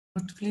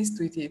not pleased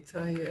with it.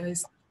 I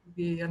still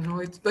be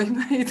annoyed by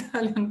my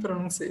Italian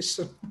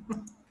pronunciation.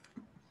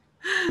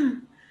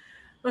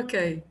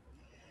 Okay,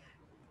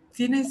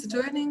 Tina is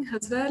joining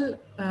as well.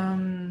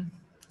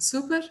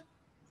 Super.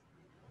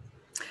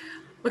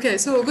 Okay,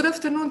 so good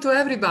afternoon to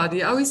everybody.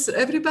 How is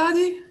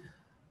everybody?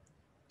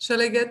 Shall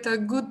I get a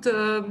good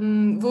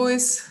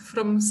voice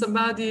from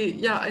somebody?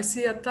 Yeah, I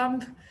see a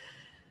thumb.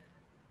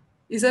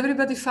 Is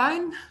everybody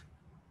fine?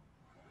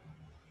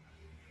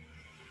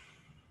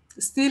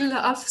 Still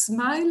half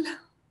smile?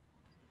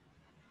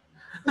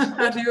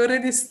 Are you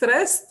already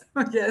stressed?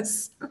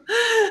 Yes.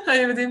 I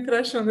have the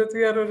impression that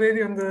we are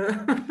already on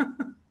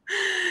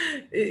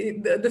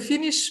the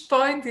finish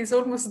point is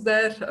almost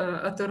there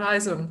at the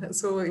horizon.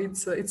 So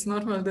it's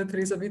normal that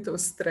there is a bit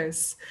of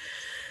stress.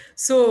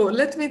 So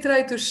let me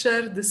try to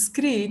share the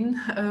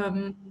screen.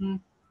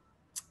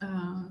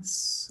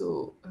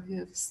 So I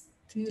have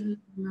still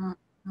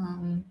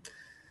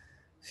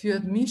few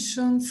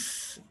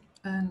admissions,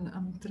 and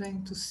I'm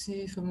trying to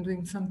see if I'm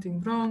doing something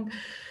wrong.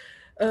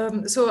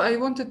 So I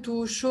wanted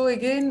to show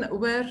again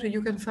where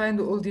you can find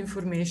all the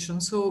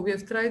information. So we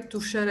have tried to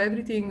share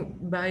everything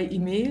by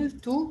email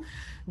too,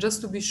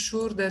 just to be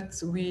sure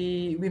that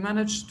we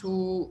manage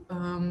to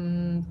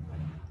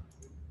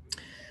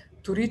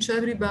reach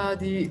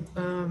everybody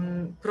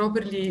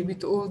properly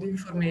with all the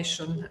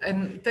information.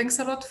 And thanks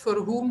a lot for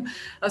whom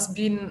has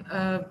been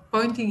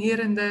pointing here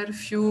and there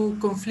few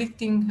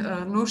conflicting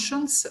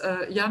notions.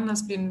 Jan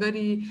has been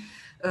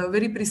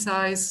very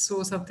precise,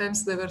 so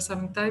sometimes there were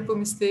some typo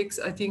mistakes.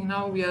 I think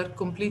now we are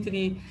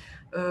completely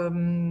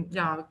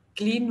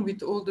clean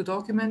with all the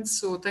documents,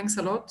 so thanks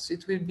a lot.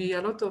 It will be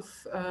a lot of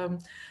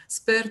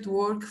spared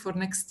work for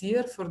next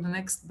year, for the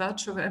next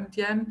batch of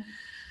MTM.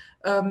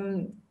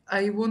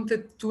 I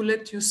wanted to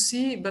let you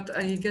see, but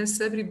I guess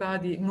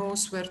everybody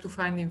knows where to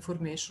find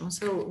information.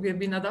 So we have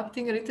been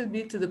adapting a little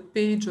bit the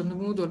page on the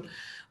Moodle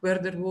where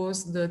there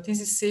was the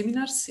thesis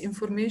seminars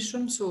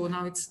information. So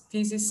now it's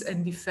thesis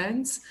and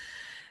defense.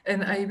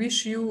 And I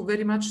wish you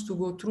very much to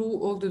go through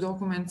all the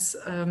documents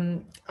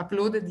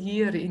uploaded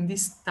here in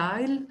this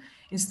tile,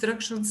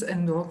 instructions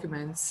and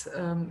documents.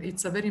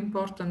 It's a very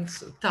important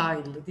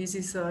tile. This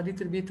is a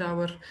little bit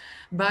our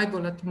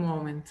Bible at the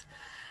moment.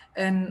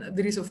 And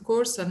there is, of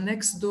course, a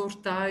next door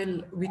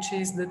tile, which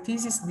is the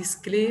thesis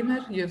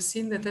disclaimer. You have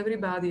seen that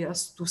everybody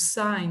has to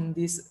sign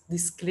this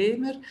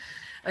disclaimer.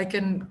 I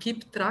can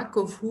keep track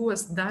of who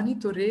has done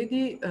it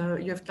already.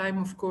 You have time,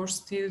 of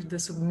course, till the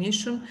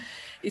submission.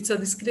 It's a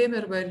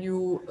disclaimer where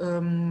you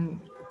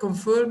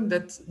confirm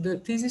that the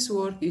thesis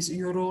work is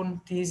your own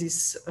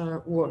thesis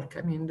work.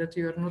 I mean, that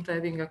you are not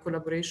having a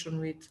collaboration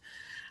with,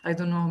 I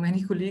don't know,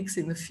 many colleagues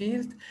in the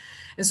field.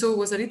 And so it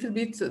was a little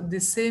bit the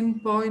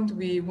same point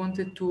we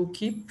wanted to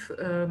keep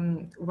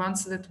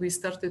once that we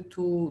started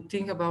to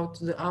think about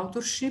the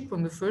authorship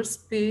on the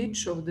first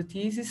page of the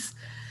thesis.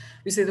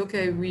 We said,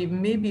 okay, we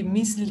maybe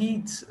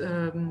mislead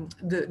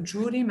the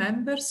jury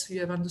members. You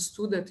have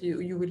understood that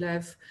you will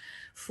have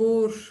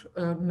 4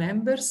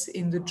 members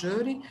in the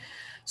jury.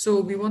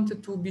 So we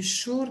wanted to be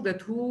sure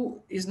that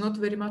who is not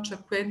very much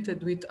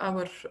acquainted with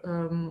our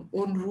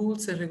own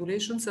rules and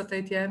regulations at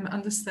ITM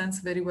understands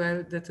very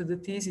well that the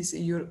thesis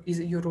is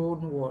your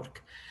own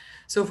work.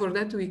 So for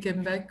that, we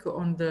came back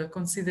on the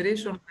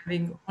consideration of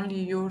having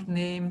only your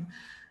name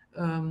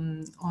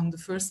on the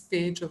first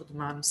page of the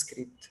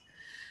manuscript.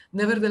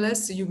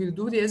 Nevertheless, you will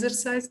do the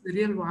exercise, the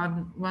real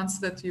one, once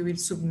that you will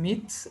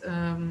submit.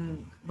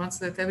 Once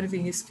that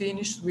everything is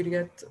finished, we'll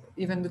get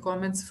even the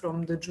comments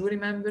from the jury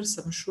members.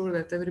 I'm sure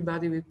that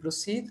everybody will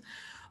proceed,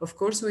 of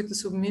course, with the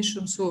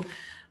submission. So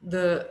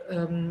the,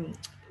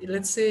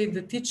 let's say,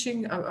 the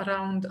teaching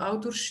around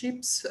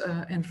authorships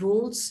and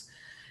roles,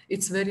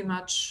 it's very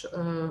much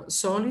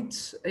solid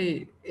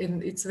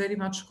and it's very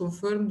much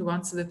confirmed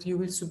once that you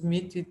will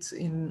submit it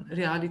in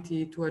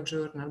reality to a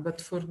journal. But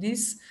for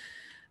this,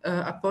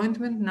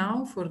 appointment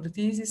now for the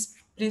thesis,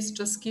 please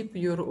just keep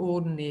your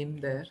own name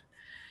there.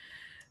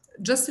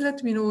 Just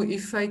let me know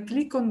if I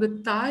click on the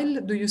tile,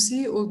 do you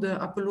see all the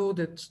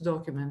uploaded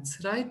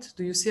documents, right?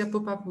 Do you see a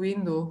pop-up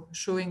window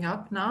showing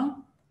up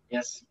now?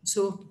 Yes.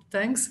 So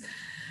thanks.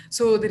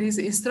 So there is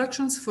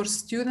instructions for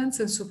students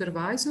and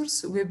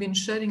supervisors. We've been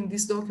sharing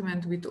this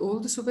document with all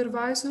the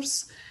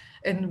supervisors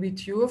and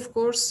with you, of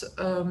course.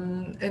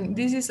 And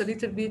this is a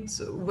little bit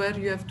where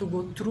you have to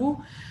go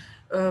through.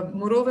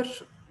 Moreover,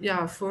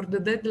 yeah, for the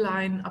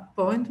deadline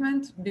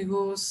appointment,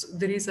 because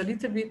there is a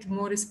little bit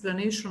more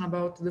explanation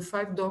about the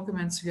 5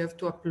 documents you have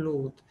to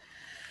upload.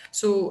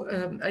 So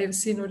I have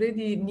seen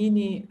already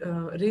Nini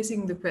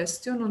raising the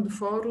question on the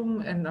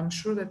forum, and I'm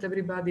sure that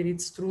everybody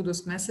reads through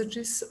those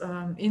messages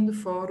in the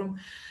forum.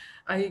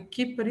 I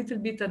keep a little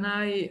bit an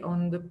eye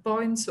on the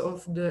points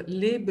of the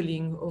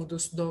labeling of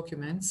those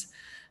documents,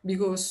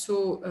 because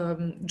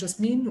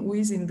Jasmine, who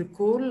is in the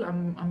call,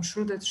 I'm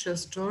sure that she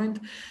has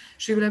joined,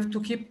 she will have to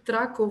keep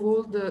track of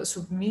all the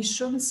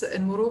submissions,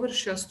 and moreover,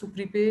 she has to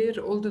prepare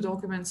all the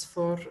documents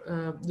for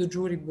the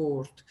jury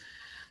board.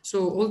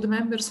 So all the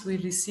members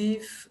will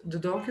receive the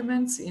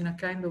documents in a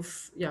kind of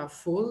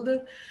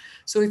folder.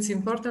 So it's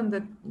important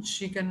that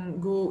she can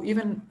go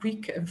even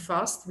quick and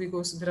fast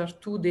because there are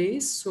 2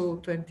 days, so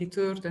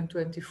 23rd and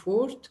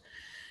 24th.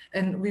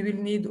 And we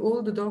will need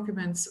all the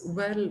documents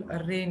well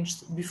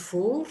arranged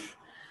before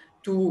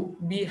to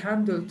be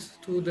handled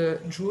to the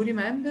jury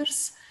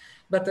members.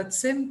 But at the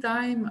same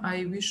time,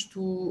 I wish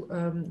to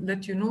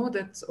let you know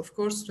that, of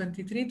course,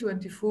 23,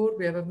 24,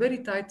 we have a very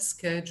tight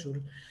schedule.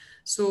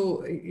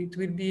 So it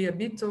will be a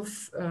bit of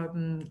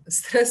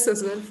stress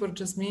as well for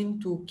Jasmine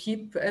to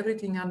keep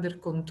everything under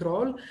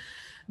control,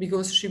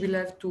 because she will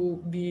have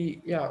to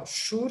be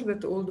sure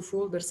that all the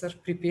folders are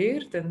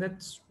prepared and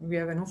that we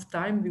have enough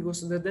time,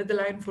 because the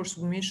deadline for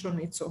submission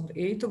is on the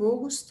 8th of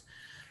August.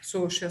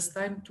 So she has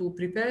time to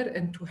prepare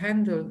and to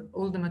handle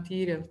all the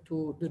material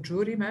to the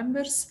jury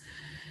members.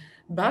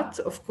 But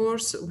of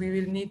course, we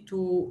will need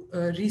to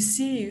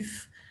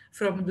receive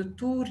from the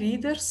two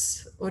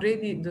readers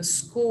already the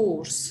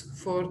scores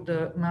for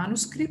the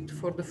manuscript,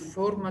 for the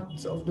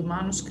format of the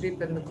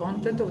manuscript and the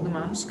content of the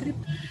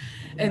manuscript.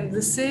 And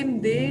the same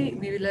day,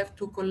 we will have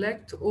to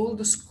collect all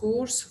the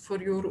scores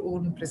for your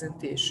own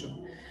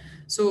presentation.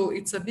 So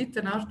it's a bit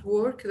an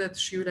artwork that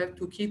she will have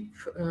to keep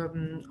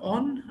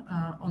on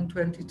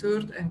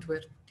 23rd and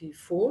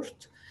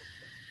 24th.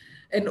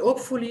 And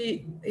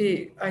hopefully,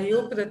 I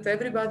hope that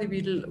everybody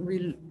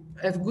will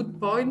have good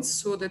points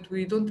so that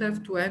we don't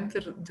have to enter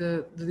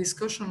the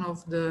discussion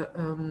of the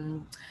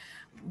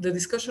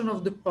discussion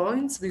of the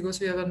points, because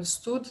we have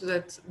understood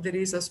that there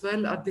is as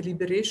well a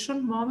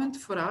deliberation moment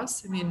for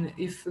us. I mean,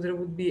 if there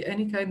would be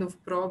any kind of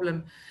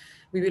problem,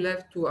 we will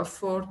have to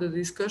afford the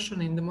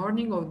discussion in the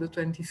morning of the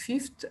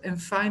 25th.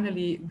 And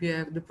finally, we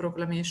have the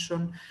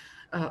proclamation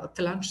at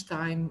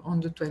lunchtime on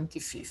the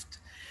 25th.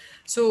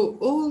 So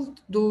all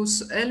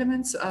those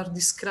elements are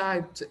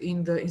described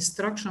in the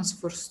instructions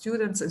for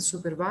students and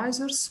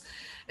supervisors,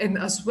 and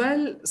as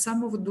well,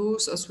 some of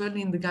those as well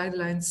in the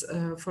guidelines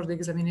for the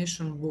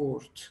examination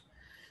board.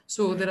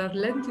 So there are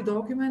lengthy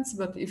documents,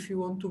 but if you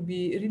want to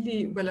be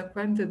really well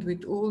acquainted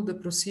with all the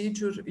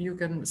procedure, you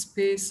can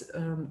space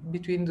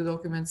between the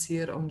documents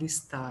here on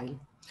this tile.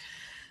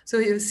 So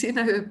you've seen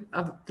I have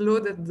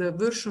uploaded the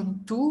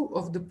version 2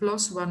 of the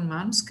 +1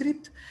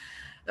 manuscript.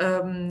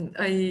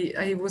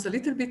 I was a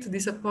little bit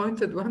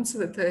disappointed once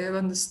that I have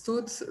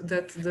understood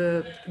that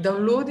the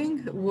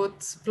downloading what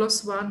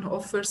 +1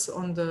 offers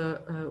on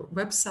the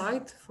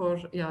website for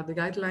the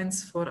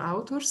guidelines for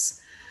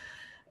authors.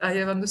 I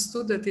have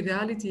understood that in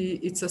reality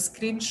it's a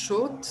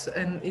screenshot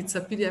and it's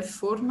a PDF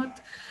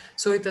format.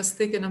 So it has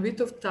taken a bit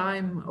of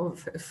time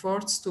of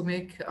efforts to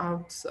make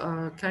out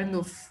a kind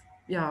of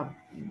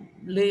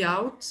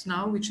layout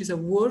now, which is a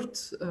Word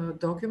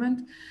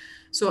document.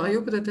 So I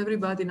hope that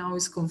everybody now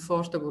is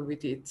comfortable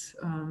with it.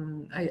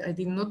 I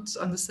did not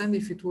understand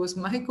if it was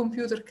my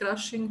computer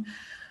crashing,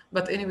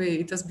 but anyway,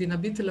 it has been a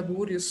bit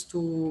laborious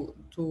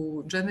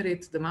to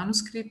generate the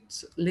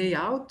manuscript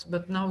layout,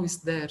 but now it's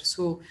there.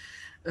 So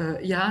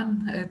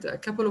Jan had a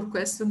couple of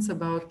questions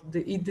about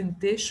the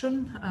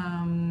indentation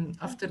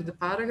after the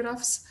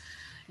paragraphs.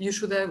 You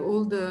should have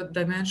all the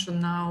dimension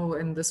now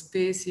and the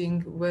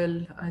spacing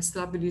well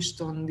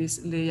established on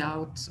this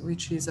layout,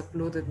 which is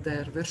uploaded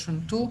there,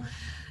 version 2.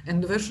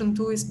 And the version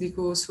 2 is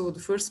because the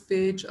first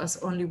page has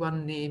only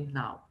one name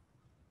now.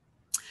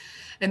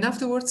 And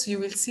afterwards, you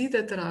will see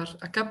that there are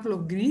a couple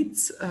of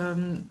grids.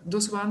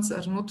 Those ones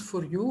are not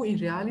for you in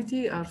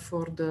reality, are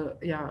for the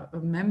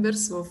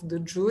members of the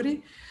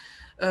jury.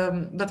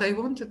 But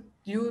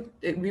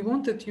we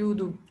wanted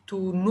you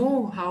to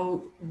know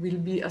how will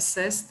be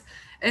assessed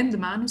and the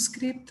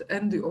manuscript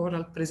and the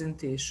oral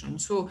presentation.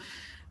 So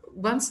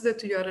once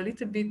that you are a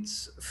little bit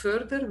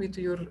further with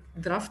your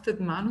drafted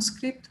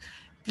manuscript,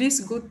 please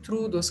go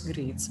through those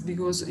grids,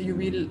 because you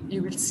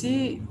will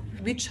see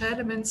which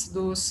elements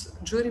those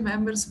jury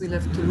members will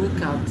have to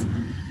look at.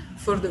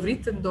 For the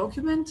written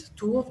document,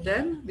 2 of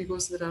them,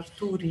 because there are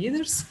 2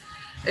 readers,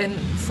 and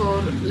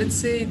for, let's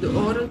say, the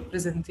oral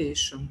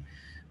presentation.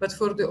 But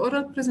for the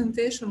oral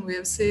presentation, we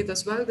have said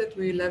as well that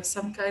we will have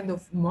some kind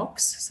of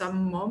mocks,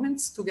 some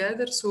moments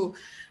together. So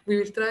we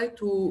will try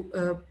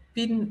to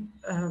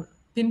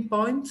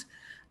pinpoint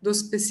those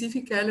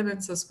specific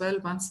elements as well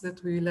once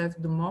that we will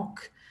have the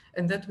mock,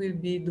 and that will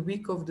be the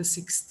week of the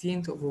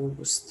 16th of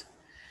August.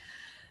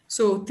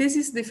 So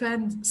thesis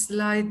defense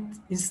slide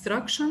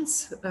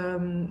instructions.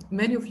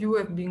 Many of you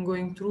have been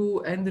going through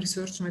and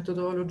research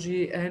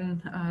methodology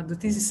and the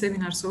thesis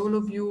seminars, all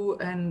of you,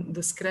 and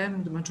the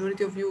Scrum, the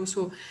majority of you.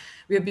 So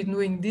we have been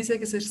doing this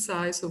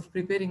exercise of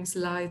preparing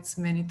slides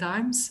many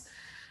times.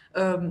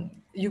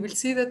 You will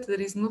see that there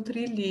is not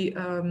really,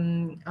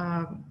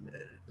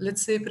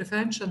 let's say,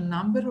 preferential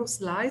number of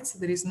slides.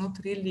 There is not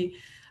really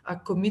a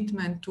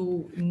commitment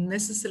to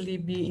necessarily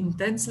be in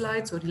 10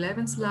 slides or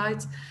 11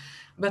 slides.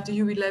 But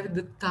you will have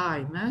the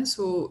time,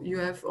 so you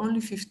have only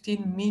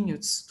 15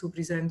 minutes to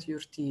present your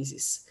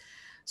thesis.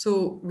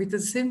 So with the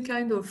same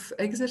kind of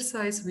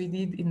exercise we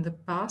did in the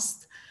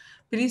past,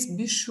 please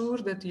be sure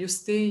that you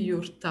stay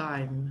your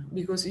time,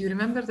 because you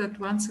remember that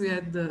once we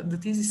had the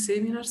thesis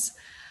seminars,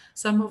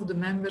 some of the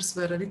members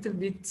were a little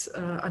bit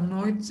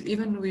annoyed,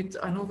 even with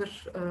an over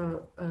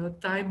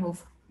time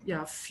of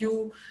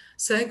few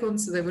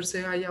seconds. They were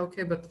saying, yeah,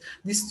 okay, but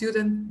this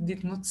student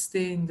did not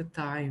stay in the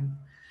time.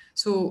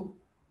 So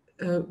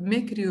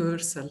make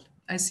rehearsal.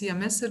 I see a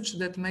message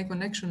that my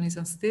connection is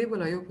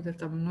unstable. I hope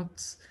that I'm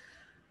not.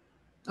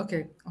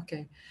 Okay,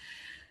 okay.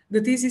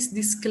 The thesis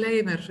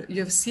disclaimer,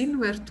 you have seen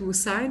where to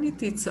sign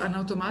it. It's an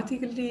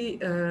automatically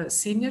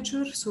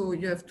signature, so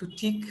you have to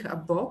tick a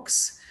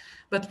box.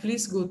 But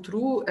please go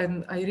through,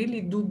 and I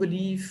really do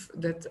believe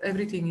that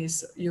everything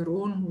is your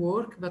own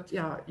work. But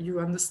yeah, you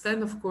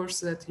understand, of course,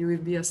 that you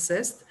will be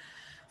assessed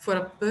for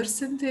a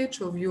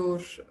percentage of your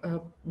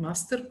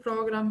master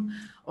program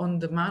on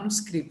the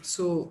manuscript.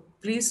 So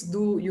please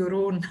do your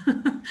own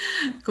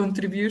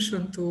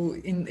contribution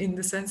to, in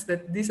the sense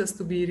that this has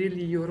to be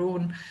really your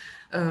own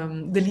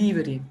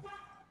delivery.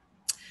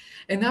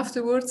 And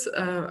afterwards,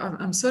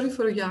 I'm sorry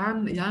for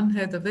Jan. Jan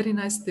had a very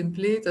nice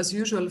template as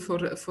usual for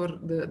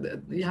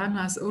Jan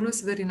has always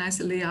very nice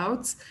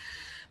layouts.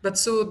 But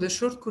so the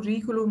short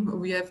curriculum,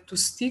 we have to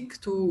stick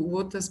to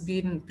what has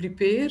been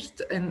prepared,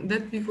 and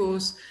that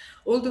because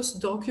all those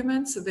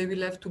documents, they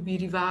will have to be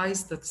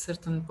revised at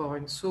certain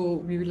points. So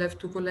we will have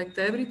to collect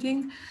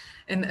everything,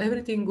 and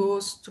everything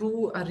goes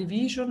through a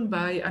revision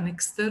by an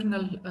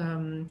external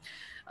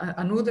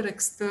another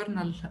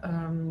external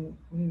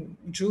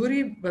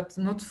jury, but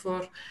not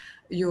for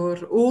your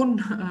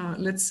own,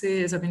 let's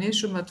say,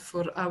 examination, but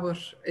for our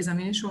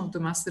examination of the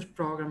master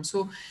program.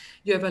 So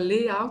you have a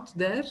layout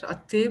there, a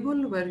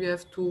table where you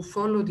have to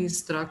follow the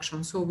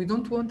instructions. So we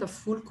don't want a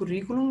full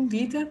curriculum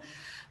vitae,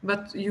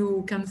 but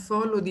you can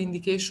follow the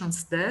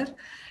indications there.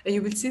 And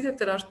you will see that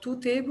there are two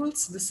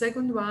tables. The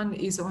second one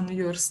is on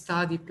your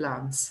study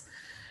plans.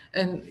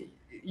 And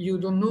you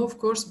don't know, of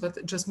course,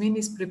 but Jasmine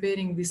is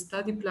preparing the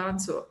study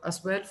plans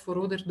as well for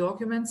other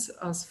documents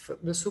as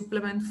the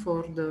supplement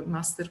for the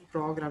master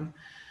program.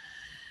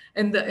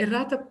 And the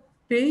errata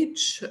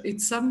page,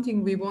 it's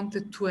something we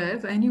wanted to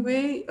have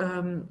anyway.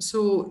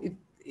 So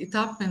it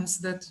happens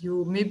that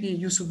maybe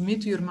you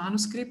submit your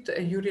manuscript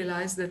and you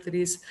realize that there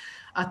is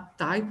a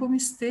typo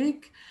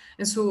mistake.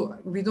 And so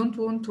we don't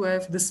want to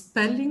have the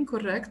spelling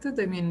corrected.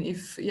 I mean,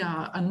 if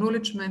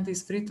acknowledgement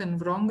is written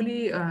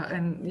wrongly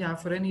and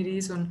for any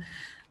reason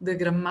the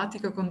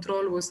grammatical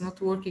control was not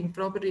working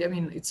properly. I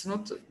mean, it's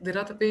not, the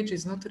data page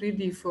is not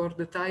really for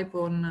the type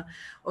on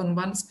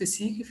one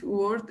specific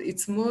word.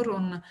 It's more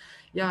on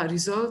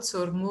results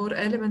or more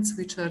elements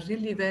which are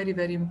really very,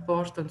 very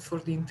important for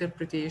the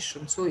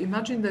interpretation. So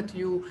imagine that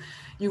you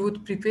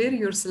would prepare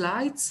your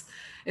slides,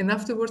 and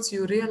afterwards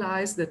you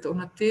realize that on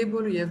a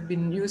table you have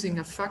been using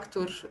a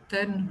factor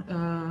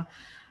 10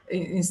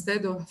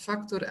 instead of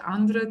factor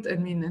 100. I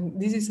mean, and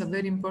this is a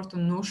very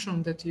important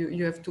notion that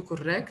you have to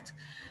correct.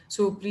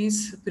 So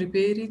please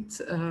prepare it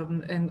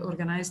and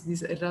organize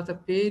this errata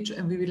page,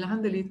 and we will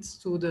handle it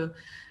to the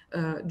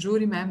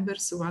jury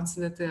members once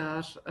that they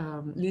are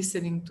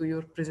listening to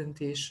your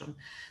presentation.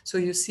 So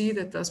you see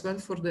that as well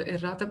for the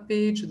errata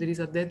page, there is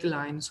a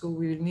deadline. So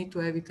we will need to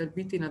have it a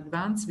bit in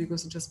advance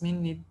because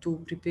Jasmine needs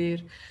to prepare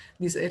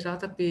this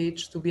errata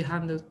page to be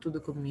handed to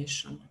the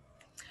commission.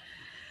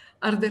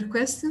 Are there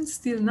questions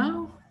still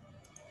now?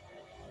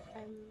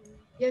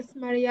 Yes,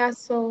 Maria.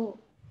 So,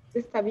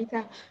 this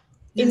Tabitha,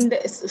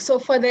 yes. So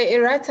for the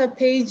errata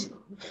page,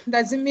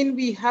 does it mean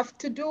we have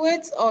to do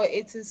it, or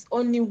it is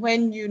only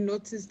when you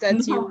notice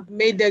that you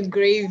made a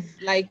grave,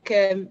 like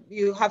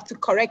you have to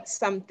correct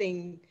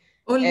something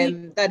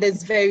that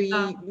is very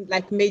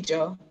like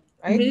major,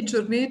 right?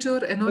 Major,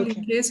 and only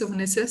in case of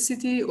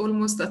necessity,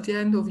 almost at the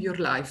end of your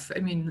life. I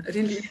mean,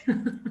 really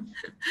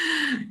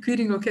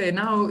querying, okay,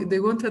 now they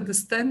won't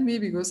understand me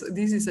because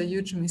this is a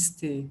huge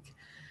mistake.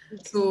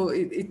 So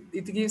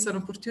it gives an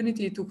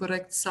opportunity to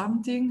correct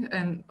something.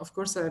 And of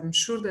course, I'm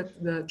sure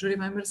that the jury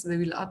members, they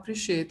will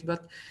appreciate,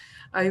 but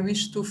I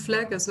wish to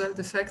flag as well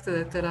the fact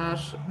that there are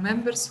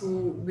members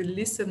who will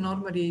listen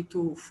normally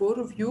to 4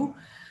 of you.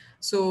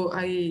 So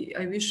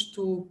I wish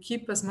to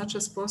keep as much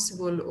as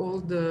possible all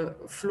the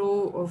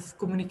flow of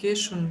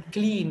communication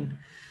clean.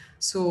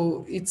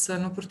 So it's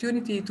an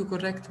opportunity to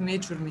correct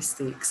major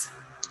mistakes.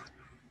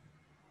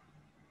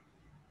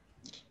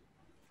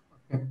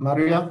 Okay.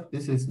 Maria,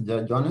 this is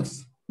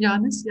Jonas.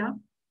 Jonas, yeah.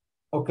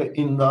 Okay,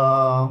 in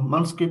the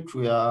manuscript,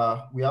 we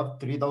have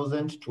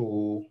 3,000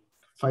 to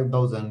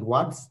 5,000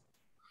 words.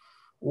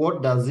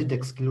 What does it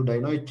exclude? I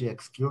know it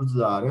excludes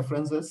the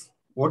references.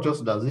 What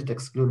else does it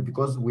exclude?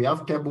 Because we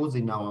have tables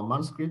in our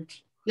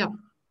manuscript. Yeah.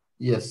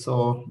 Yes.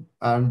 So,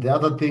 and the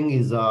other thing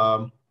is,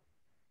 the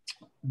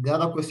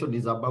other question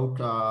is about,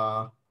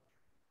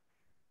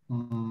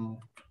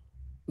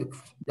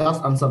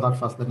 just answer that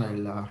first, then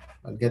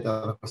I'll get the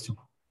other question.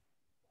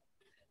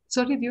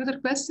 Sorry, the other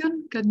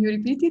question, can you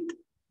repeat it?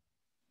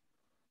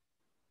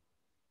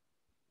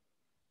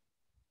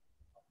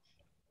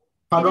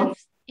 Pardon?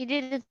 You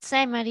didn't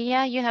say,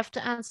 Maria. You have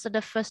to answer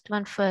the first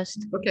one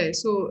first. Okay,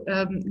 so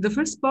the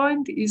first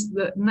point is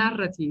the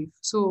narrative.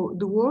 So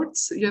the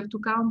words, you have to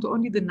count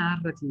only the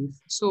narrative.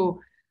 So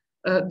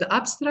the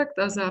abstract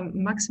has a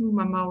maximum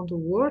amount of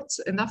words,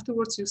 and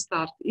afterwards you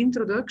start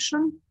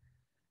introduction,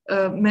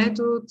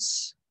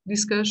 methods,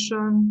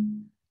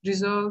 discussion,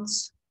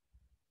 results,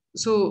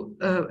 so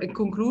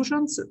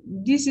conclusions.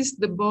 This is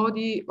the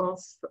body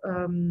of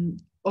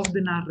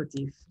the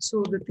narrative.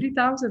 So the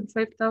 3,000,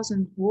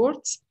 5,000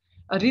 words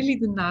are really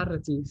the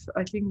narrative.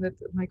 I think that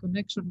my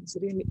connection is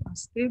really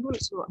unstable,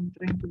 so I'm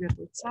trying to get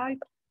outside.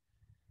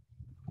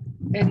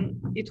 And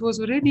it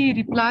was already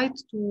replied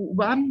to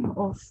one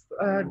of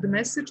the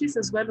messages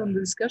as well on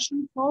the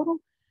discussion forum,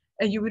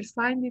 and you will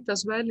find it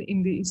as well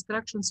in the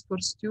instructions for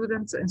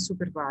students and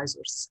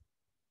supervisors.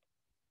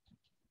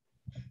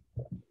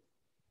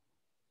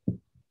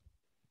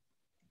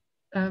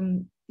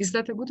 Is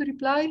that a good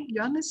reply,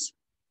 Johannes?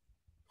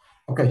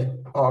 Okay,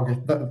 okay,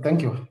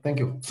 thank you, thank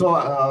you. So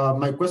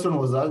my question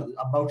was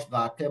about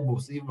the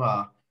tables. If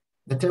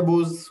the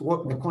tables,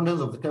 what the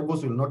contents of the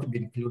tables will not be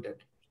included.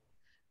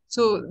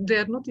 So they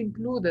are not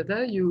included.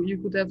 You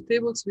could have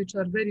tables which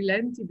are very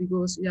lengthy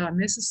because, yeah,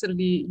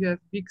 necessarily you have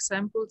big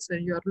samples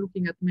and you are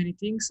looking at many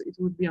things. It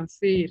would be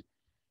unfair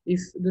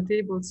if the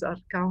tables are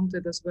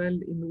counted as well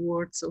in the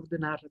words of the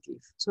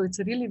narrative. So it's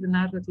really the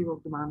narrative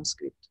of the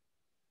manuscript.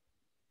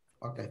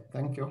 Okay,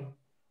 thank you.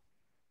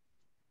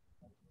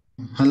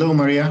 Hello,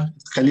 Maria.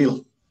 It's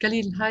Khalil.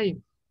 Khalil, hi.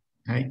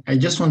 Hi. I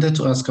just wanted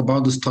to ask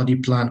about the study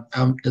plan.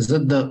 Is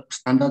it the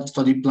standard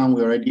study plan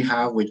we already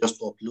have? We just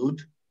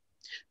upload?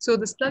 So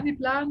the study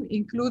plan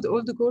includes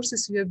all the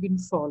courses you have been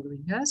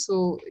following.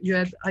 So you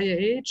had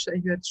IIH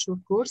and you had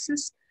short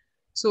courses.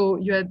 So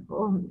you had,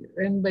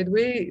 and by the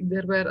way,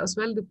 there were as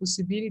well the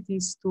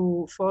possibilities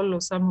to follow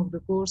some of the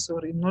course,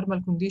 or in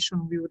normal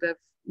condition, we would have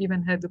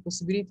even had the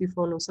possibility to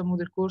follow some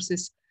other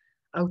courses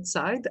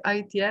outside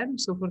ITM.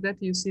 So for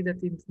that, you see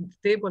that in the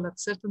table at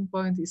certain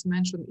point is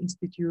mentioned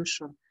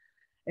institution.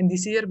 And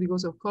this year,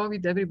 because of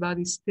COVID,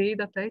 everybody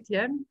stayed at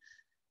ITM.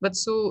 But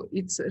so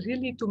it's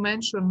really to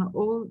mention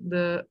all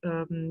the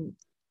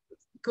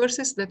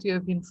courses that you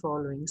have been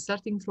following,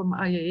 starting from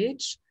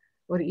IIH,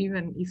 or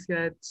even if you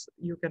had,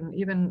 you can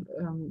even,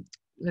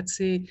 let's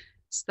say,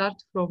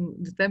 start from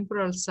the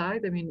temporal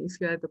side. I mean, if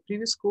you had a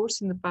previous course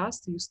in the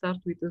past, you start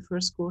with the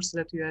first course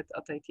that you had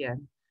at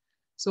ITM.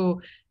 So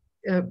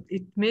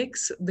it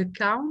makes the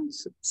count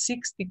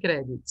 60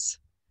 credits.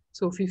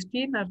 So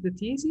 15 are the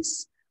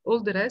thesis, all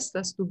the rest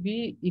has to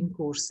be in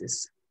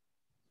courses.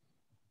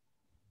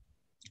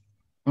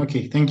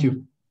 Okay, thank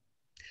you.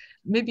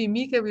 Maybe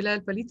Mika will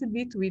help a little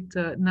bit with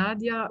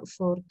Nadia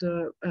for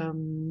the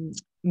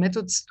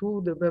methods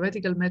too, the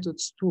biomedical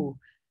methods too.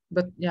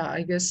 But yeah,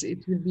 I guess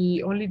it will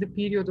be only the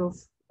period of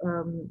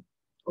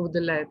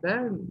the lab.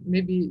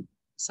 Maybe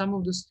some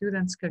of the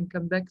students can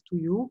come back to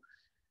you,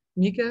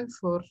 Mika,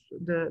 for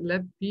the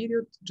lab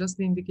period, just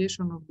the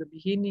indication of the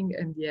beginning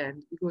and the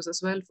end. Because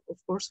as well, of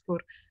course, for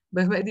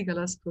biomedical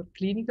as for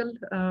clinical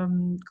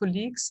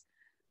colleagues,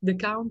 the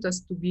count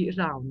has to be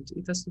round.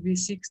 It has to be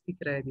 60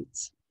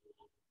 credits.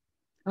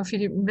 I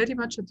feel very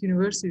much at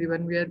university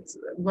when we had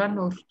 1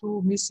 or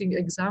 2 missing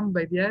exams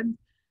by the end,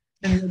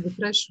 and the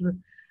pressure.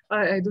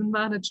 I don't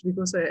manage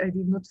because I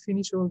did not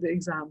finish all the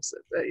exams.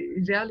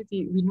 In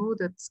reality, we know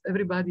that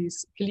everybody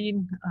is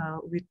clean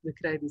with the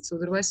credits.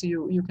 Otherwise,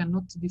 you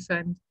cannot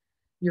defend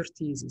your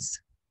thesis.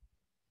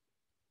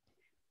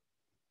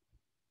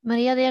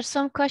 Maria, there are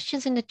some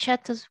questions in the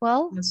chat as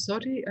well.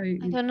 Sorry,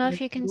 I don't know if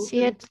you can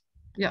see it.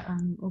 Yeah,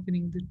 I'm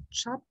opening the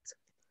chat.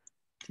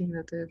 I think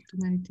that I have too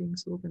many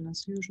things open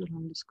as usual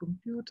on this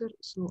computer.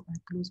 So I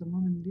close a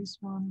moment this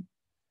one.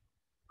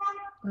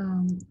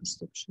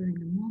 Stop sharing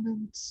a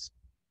moment.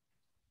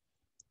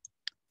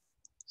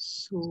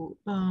 So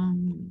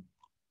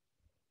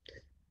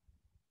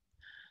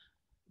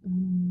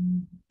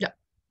yeah,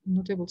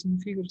 no tables, no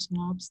figures,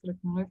 no abstract,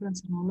 no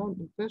reference, no log,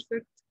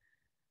 perfect.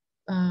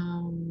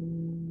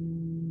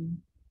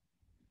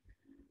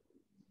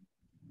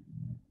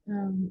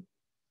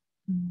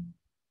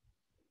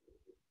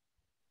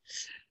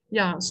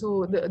 Yeah,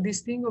 so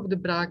this thing of the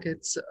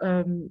brackets,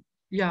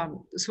 yeah,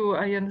 so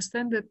I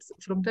understand that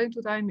from time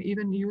to time,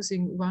 even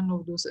using one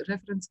of those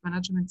reference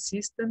management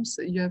systems,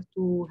 you have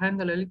to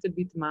handle a little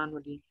bit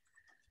manually.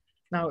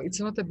 Now, it's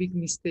not a big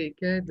mistake,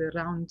 the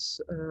round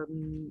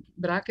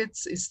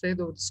brackets instead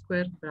of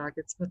squared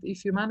brackets, but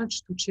if you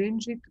manage to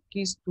change it,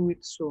 please do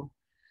it so.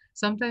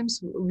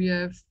 Sometimes we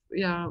have,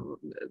 yeah,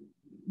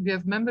 we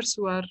have members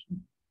who are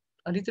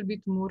a little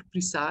bit more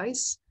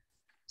precise.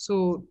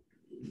 So,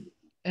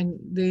 and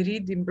they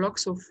read in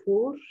blocks of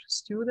 4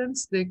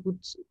 students, they could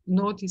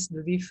notice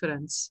the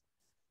difference.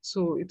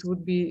 So it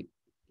would be,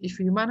 if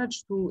you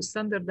manage to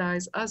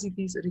standardize as it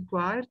is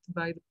required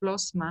by the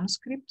PLOS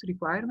manuscript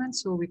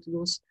requirements, so with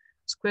those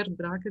square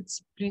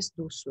brackets, please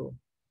do so.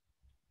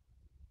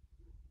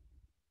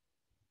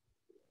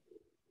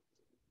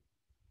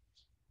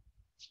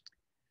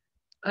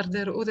 Are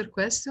there other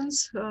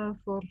questions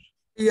for?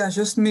 Yeah,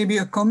 just maybe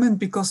a comment,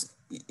 because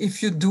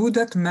if you do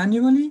that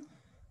manually,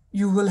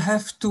 you will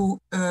have to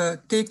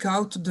take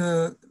out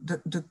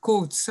the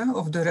codes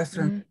of the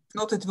reference. If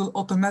not, it will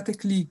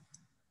automatically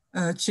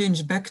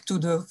change back to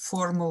the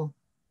formal.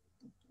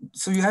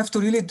 So you have to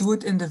really do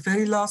it in the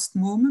very last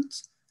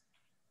moment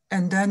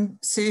and then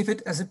save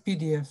it as a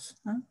PDF.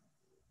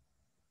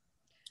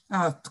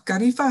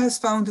 Karifa has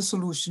found a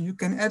solution. You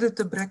can edit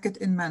the bracket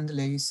in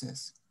Mendeley, he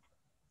says.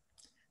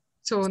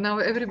 So now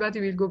everybody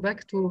will go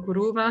back to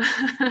Kuruma.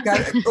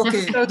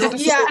 Okay.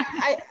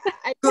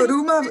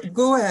 Kuruma,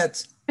 go ahead.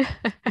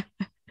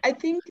 I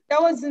think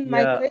that wasn't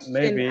my question,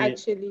 maybe,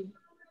 actually.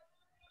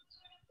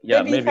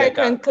 Yeah, maybe if I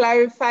can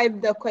clarify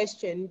the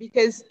question,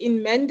 because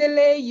in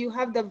Mendeley, you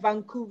have the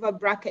Vancouver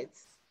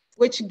brackets,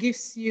 which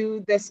gives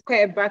you the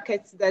square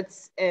brackets that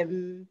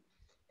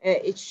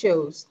it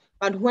shows.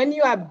 But when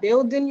you are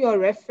building your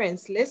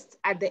reference list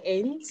at the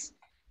end,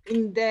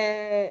 in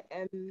the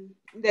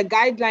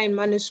guideline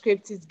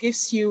manuscript, it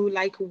gives you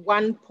like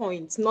 1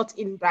 point, not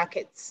in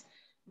brackets.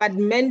 But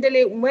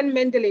Mendeley, when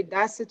Mendeley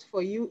does it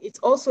for you, it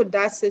also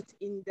does it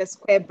in the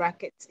square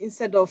brackets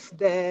instead of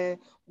the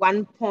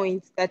 1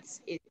 point that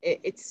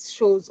it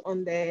shows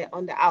on the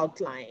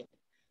outline.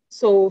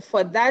 So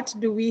for that,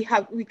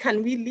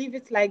 can we leave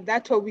it like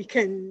that, or we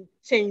can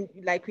change,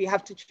 like we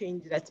have to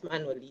change that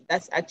manually?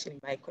 That's actually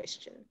my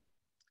question.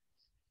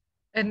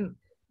 And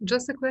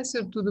just a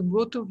question to the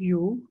both of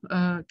you,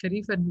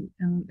 Karif and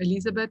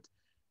Elizabeth.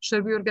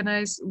 Shall we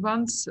organize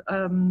once?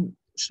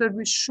 Shall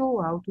we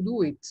show how to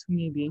do it?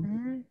 Maybe.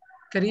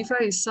 Karifa,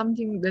 is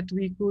something that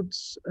we could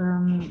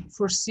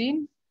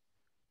foresee?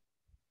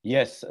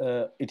 Yes,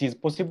 it is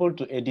possible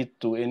to edit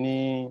to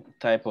any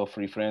type of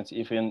reference,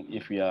 even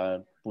if we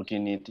are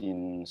putting it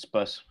in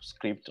sparse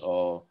script,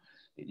 or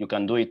you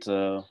can do it.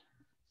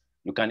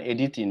 You can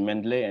edit in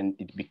Mendeley and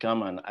it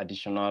become an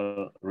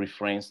additional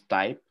reference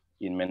type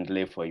in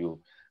Mendeley for you.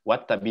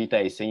 What Tabitha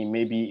is saying,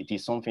 maybe it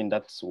is something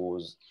that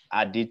was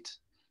added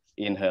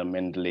in her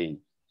Mendeley.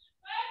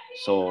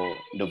 So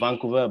the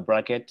Vancouver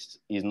bracket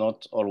is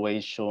not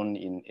always shown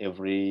in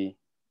every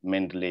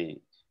Mendeley.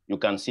 You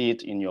can see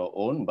it in your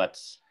own, but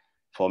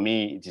for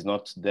me, it is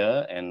not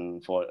there.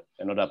 And for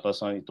another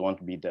person, it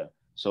won't be there.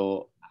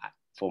 So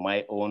for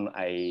my own,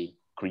 I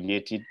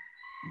created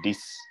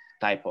this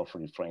type of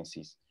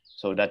references.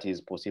 So that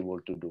is possible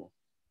to do.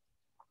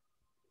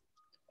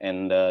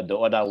 And the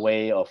other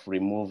way of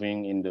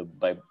removing in the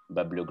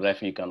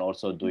bibliography, you can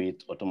also do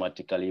it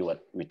automatically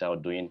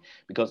without doing,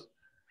 because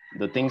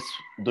the things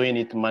doing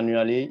it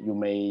manually, you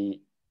may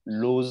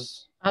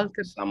lose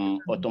some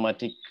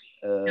automatic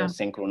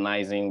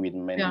synchronizing with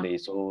Mendeley,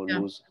 so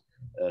lose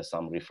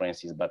some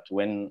references. But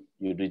when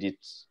you did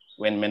it,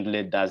 when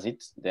Mendeley does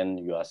it, then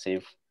you are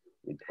safe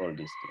with all these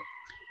things.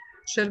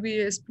 Shall we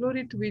explore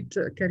it with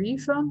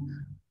Karifa?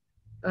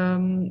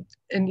 And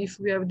if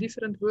we have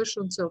different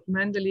versions of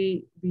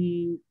Mendeley,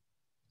 we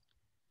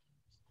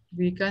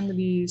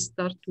kindly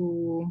start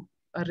to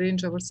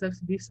arrange ourselves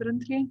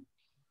differently.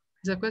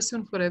 It's a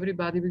question for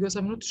everybody, because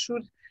I'm not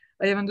sure.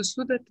 I have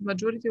understood that the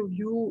majority of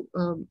you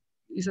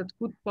is at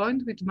good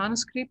point with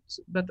manuscripts,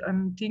 but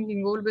I'm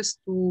thinking always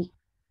to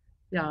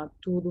the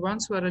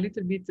ones who are a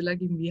little bit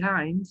lagging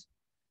behind.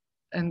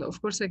 And of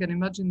course, I can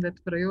imagine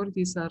that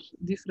priorities are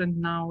different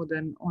now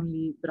than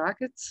only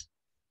brackets.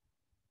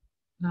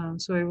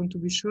 So I want to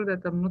be sure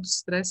that I'm not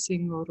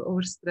stressing or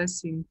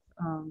overstressing.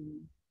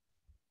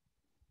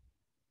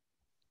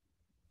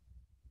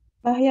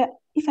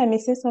 If I may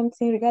say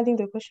something regarding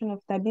the question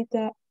of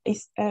Tabitha,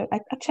 is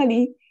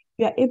actually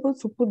you are able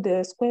to put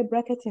the square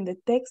bracket in the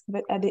text,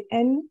 but at the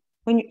end,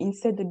 when you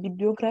insert the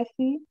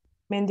bibliography,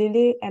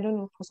 Mendeley, I don't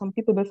know for some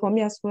people, but for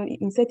me as well,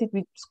 insert it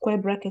with square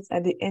brackets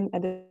at the end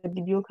at the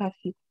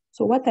bibliography.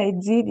 So what I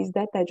did is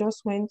that I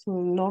just went to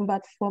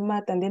numbered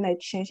format, and then I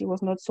changed. It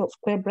was not so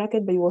square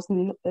bracket, but it was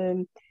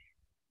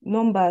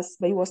numbers,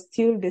 but it was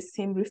still the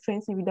same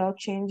referencing without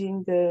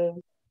changing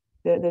the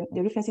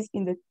references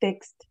in the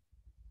text.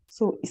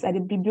 So it's at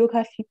the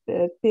bibliography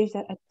page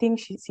that I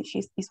think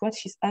is what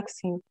she's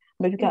asking.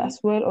 But we can as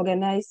well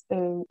organize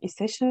a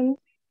session,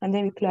 and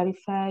then we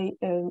clarify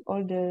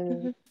all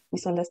the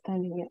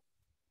misunderstanding. Yeah.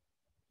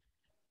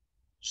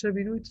 Shall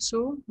we do it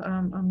so?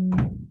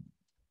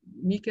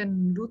 Meek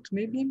and Ruth,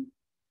 maybe?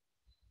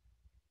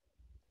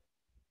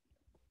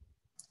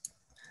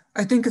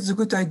 I think it's a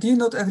good idea.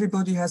 Not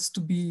everybody has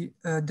to be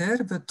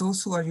there, but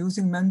those who are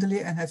using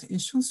Mendeley and have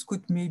issues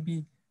could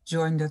maybe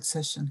join that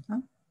session.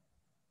 Huh?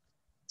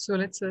 So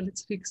let's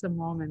fix a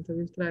moment. I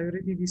will try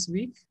already this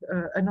week.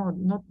 No,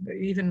 not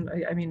even.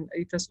 I mean,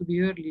 it has to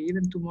be early,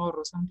 even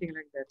tomorrow, something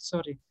like that.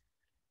 Sorry,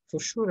 for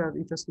sure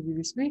it has to be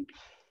this week.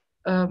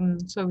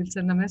 So I will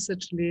send a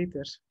message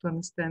later to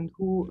understand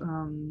who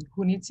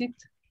needs it.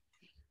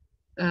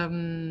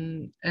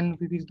 And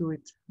we will do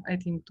it, I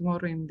think,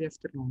 tomorrow in the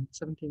afternoon,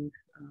 something,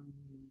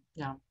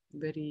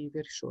 very,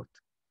 very short.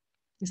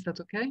 Is that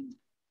okay?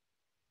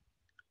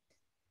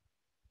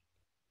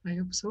 I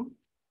hope so.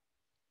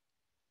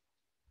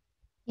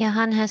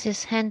 Johan has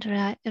his hand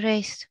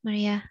raised,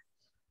 Maria.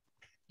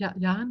 Yeah,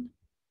 Jan?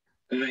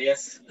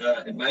 Yes,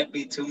 it might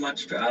be too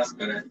much to ask,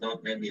 but I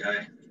thought maybe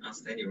I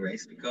asked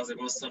anyways, because it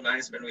was so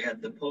nice when we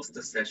had the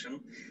poster session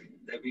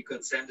that we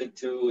could send it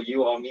to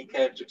you or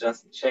Mika to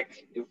just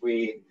check if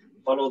we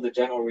follow the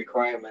general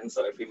requirements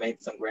or if we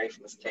made some grave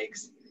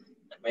mistakes.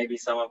 And maybe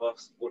some of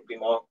us would be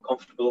more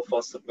comfortable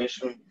for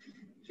submission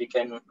if we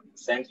can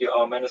send you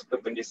our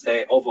manuscript and you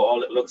say,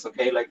 overall, it looks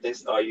okay like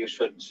this, or you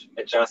should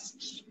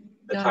adjust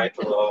the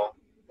title or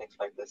things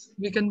like this.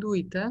 We can do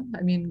it.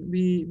 I mean,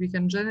 we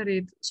can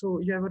generate. So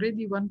you have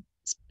already one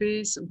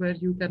space where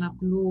you can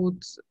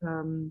upload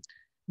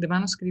the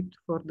manuscript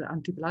for the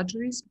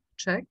anti-plagiarism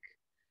check.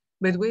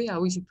 By the way,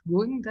 how is it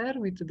going there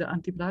with the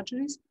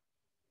anti-plagiarism?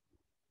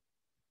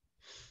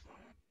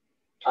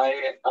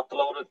 I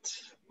uploaded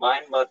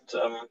mine, but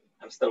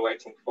I'm still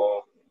waiting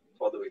for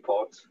the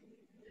report.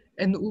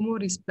 And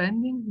Umor is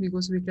pending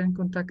because we can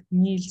contact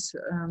Niels.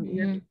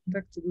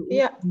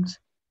 Yeah.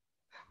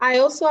 I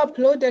also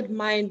uploaded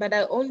mine, but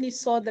I only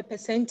saw the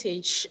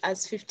percentage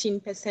as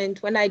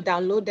 15%. When I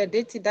downloaded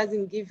it, it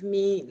doesn't give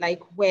me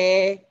like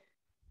where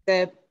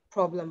the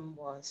problem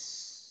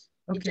was.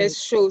 Okay. It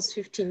just shows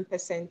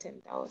 15%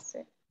 and that was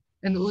it.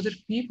 And other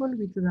people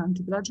with the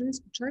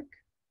anti-plagiarism check?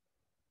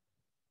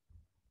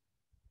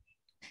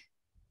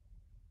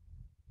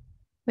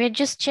 We're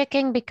just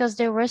checking because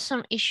there were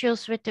some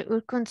issues with the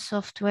Urkund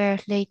software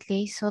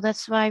lately. So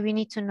that's why we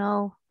need to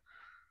know.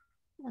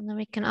 And then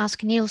we can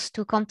ask Niels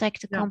to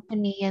contact the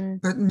company.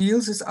 But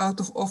Niels is out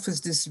of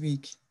office this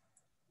week.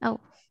 Oh,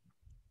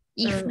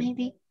 Eve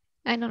maybe?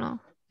 I don't know.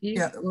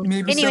 Yeah,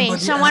 maybe anyway,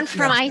 someone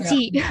from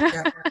IT.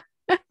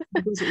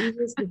 Because Eve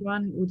was the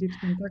one who did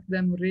contact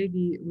them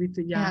already with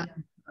the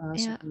Jan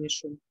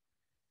submission.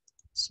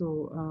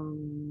 So,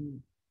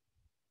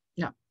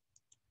 yeah.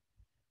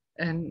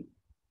 And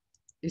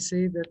he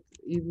said that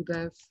he would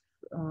have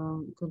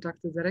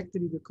contacted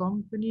directly the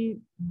company.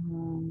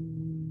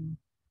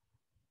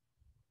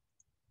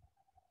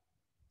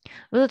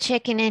 We'll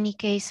check in any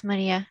case,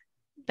 Maria.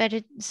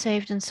 Better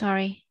safe than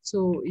sorry.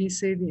 So he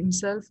said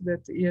himself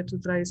that he had to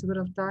try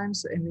several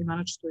times and he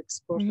managed to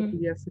export a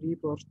PDF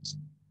report.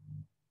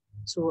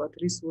 So at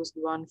least was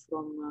the one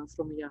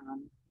from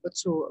Jan. But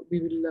so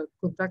we will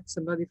contact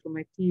somebody from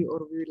IT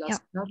or we will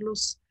ask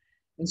Carlos.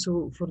 And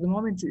so for the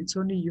moment it's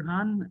only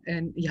Jan,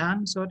 and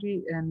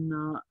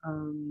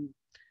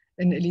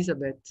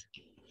Elizabeth.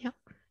 Yeah.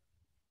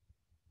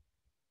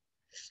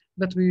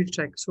 But we will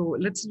check. So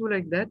let's do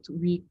like that.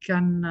 We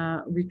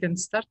can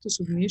start the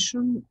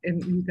submission,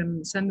 and you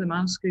can send the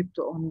manuscript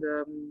on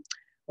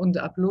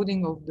the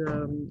uploading of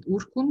the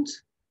Urkund,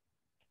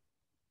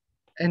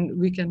 and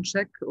we can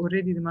check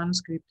already the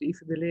manuscript if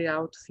the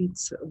layout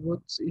fits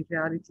what in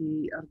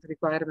reality are the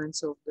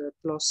requirements of the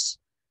PLOS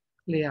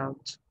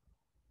layout.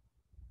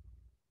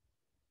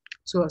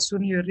 So as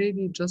soon as you're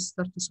ready, just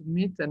start to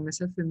submit, and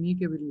myself and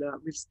Mika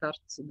will start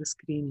the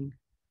screening,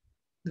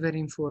 the very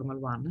informal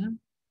one.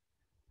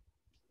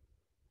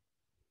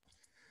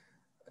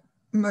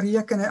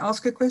 Maria, can I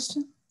ask a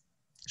question?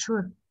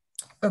 Sure.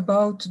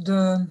 About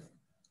the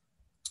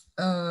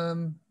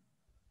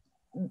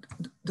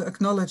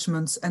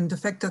acknowledgements and the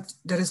fact that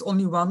there is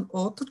only one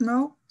author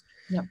now.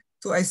 Yeah.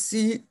 So I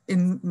see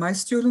in my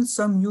students,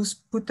 some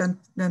put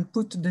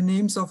the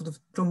names of the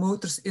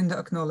promoters in the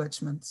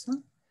acknowledgements. Huh?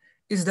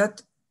 Is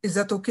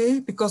that okay?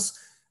 Because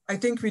I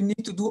think we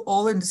need to do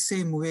all in the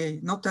same way,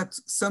 not that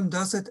some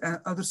does it and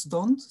others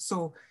don't.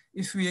 So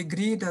if we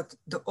agree that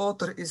the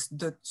author is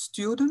the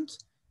student,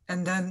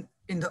 and then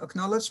in the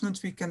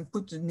acknowledgement, we can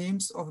put the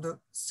names of the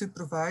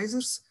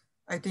supervisors,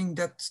 I think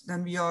that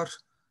then we are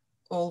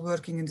all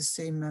working in the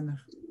same manner.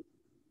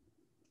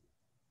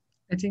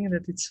 I think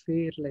that it's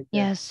fair like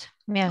yes,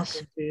 that. Yes.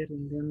 Okay, fair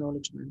in the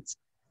acknowledgements.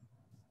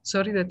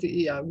 Sorry that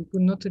we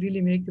could not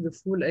really make the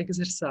full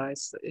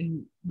exercise,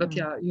 but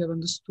yeah, you have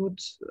understood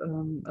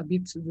a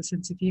bit the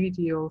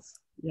sensitivity of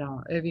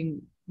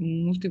having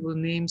multiple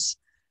names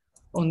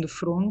on the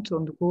front,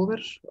 on the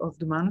cover of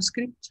the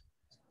manuscript.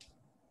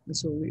 And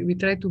so we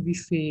try to be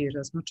fair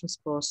as much as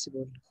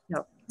possible.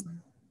 Yeah.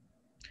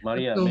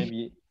 Maria, so,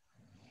 maybe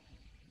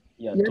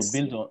yes.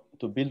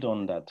 to build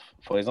on that.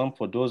 For example,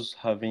 for those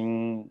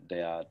having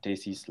their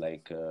thesis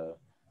like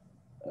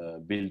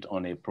built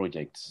on a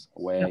project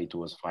where it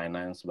was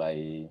financed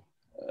by,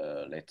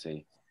 let's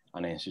say,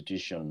 an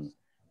institution,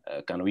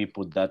 can we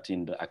put that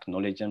in the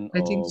acknowledgement?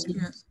 I think so.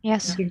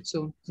 Yes. I think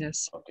so.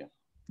 Yes. Okay.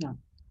 Yeah.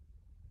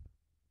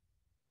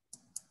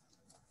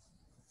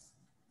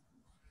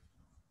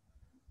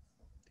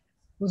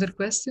 Other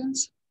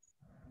questions?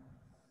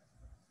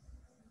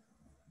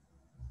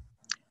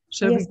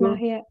 Shall we go?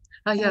 Maria.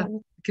 Yeah,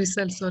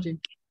 Christelle, sorry.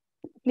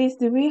 Please,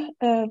 can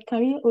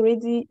we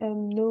already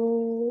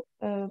know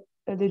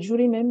the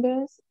jury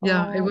members?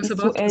 Yeah, I was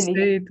about to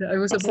say it. I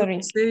was about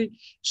to say,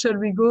 shall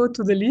we go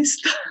to the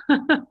list?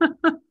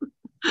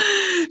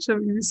 Shall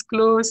we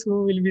disclose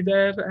who will be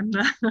there? And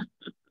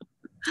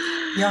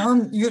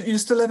Jan, you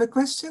still have a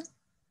question?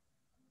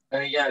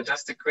 Yeah,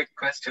 just a quick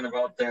question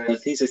about the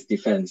thesis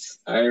defense.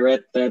 I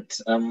read that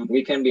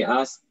we can be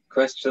asked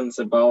questions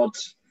about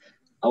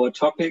our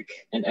topic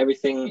and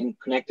everything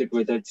connected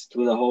with it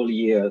to the whole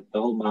year,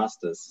 the whole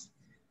masters.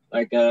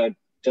 Like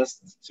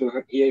just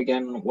to hear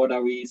again, what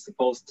are we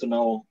supposed to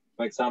know?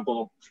 For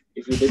example,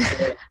 if you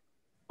did,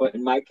 but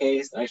in my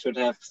case, I should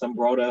have some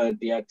broader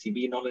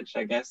DRTB knowledge,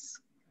 I guess.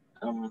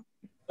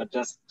 But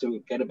just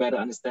to get a better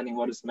understanding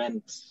what is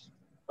meant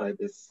by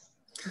this.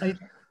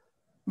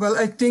 Well,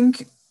 I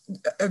think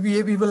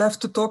we will have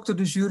to talk to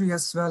the jury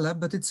as well,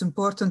 but it's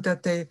important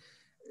that they,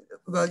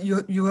 well,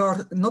 you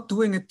are not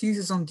doing a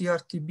thesis on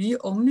DRTB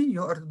only,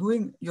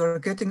 you're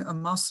getting a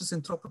master's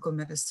in tropical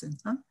medicine.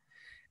 Huh?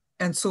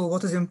 And so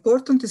what is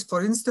important is,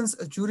 for instance,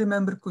 a jury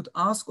member could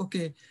ask,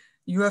 okay,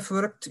 you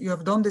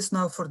have done this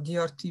now for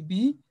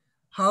DRTB.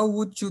 How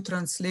would you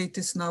translate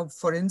this now,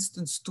 for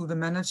instance, to the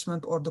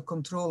management or the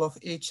control of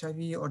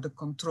HIV or the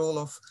control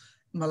of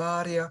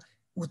malaria?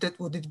 Would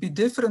it be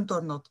different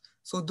or not?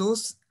 So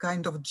those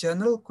kind of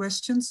general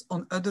questions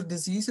on other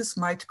diseases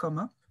might come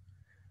up.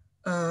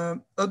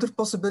 Other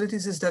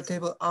possibilities is that they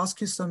will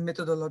ask you some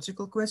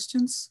methodological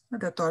questions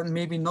that are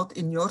maybe not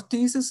in your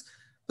thesis,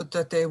 but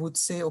that they would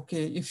say,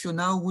 okay, if you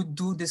now would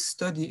do this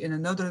study in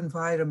another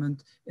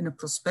environment in a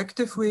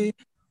prospective way,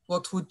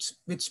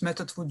 which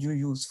method would you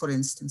use, for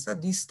instance?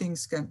 These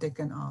things they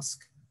can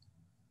ask.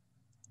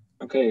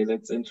 Okay,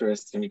 that's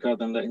interesting, because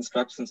in the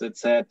instructions it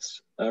said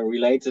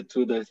related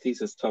to the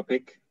thesis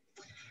topic.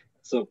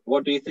 So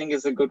what do you think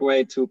is a good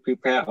way to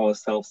prepare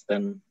ourselves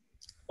then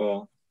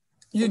for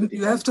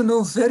you have to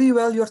know very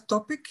well your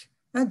topic,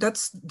 and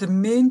that's the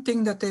main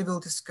thing that they will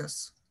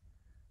discuss.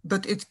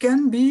 But it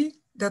can be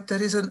that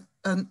there is an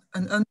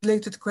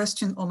unrelated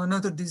question on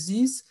another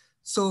disease.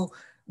 So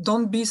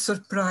don't be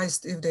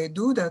surprised if they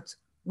do that.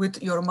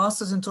 With your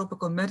master's in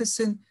tropical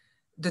medicine,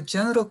 the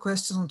general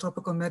questions on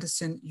tropical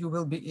medicine, you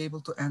will be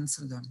able to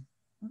answer them.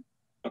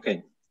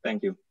 Okay,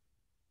 thank you.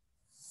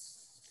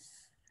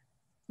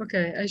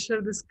 Okay, I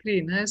share the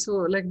screen. So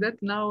like that,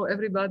 now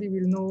everybody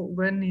will know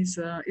when is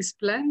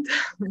planned.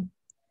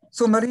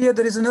 So Maria,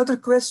 there is another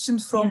question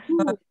from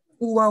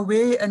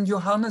Huawei and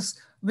Johannes.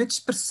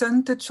 Which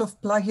percentage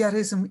of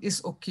plagiarism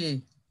is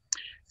okay?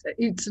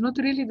 It's not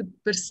really the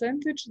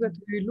percentage that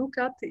we look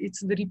at, it's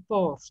the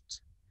report.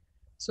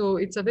 So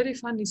it's a very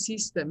funny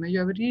system. You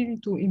have really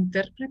to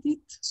interpret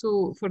it.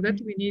 So for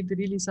that, we need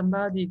really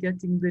somebody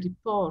getting the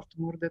report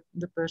more than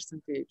the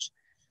percentage.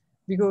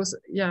 Because,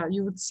 yeah,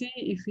 you would see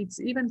if it's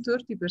even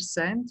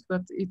 30%,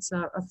 but it's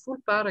a full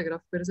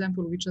paragraph, for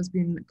example, which has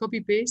been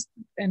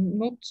copy-pasted and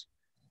not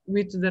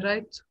with the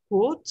right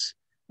quote.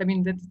 I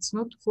mean, that it's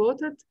not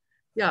quoted.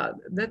 Yeah,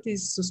 that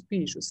is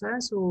suspicious.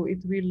 So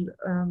it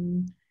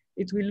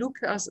will look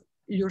as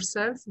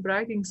yourself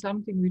writing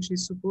something which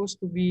is supposed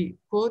to be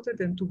quoted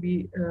and to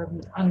be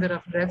under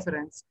a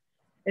reference.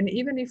 And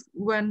even if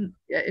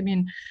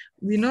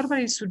we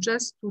normally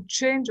suggest to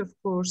change, of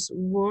course,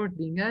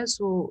 wording.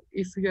 So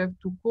if you have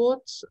to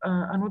quote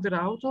another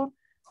author,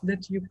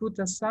 that you put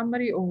a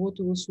summary of what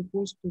was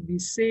supposed to be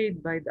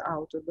said by the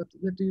author, but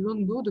that you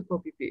don't do the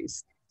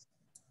copy-paste.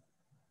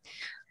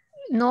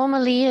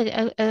 Normally,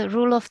 a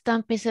rule of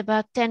thumb is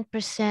about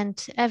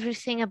 10%.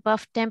 Everything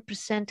above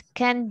 10%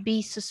 can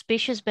be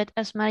suspicious, but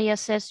as Maria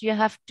says, you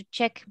have to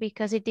check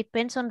because it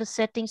depends on the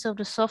settings of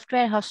the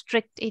software, how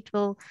strict it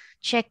will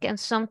check. And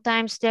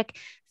sometimes there are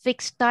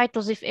fixed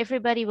titles. If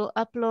everybody will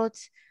upload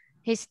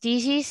his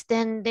thesis,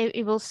 then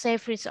it will say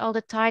for instance, all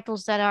the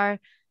titles that are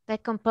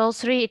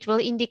compulsory, it will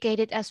indicate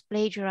it as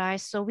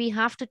plagiarized. So we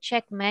have to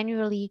check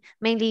manually,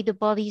 mainly the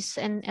bodies.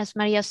 And as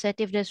Maria said,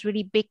 if there's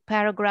really big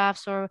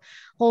paragraphs or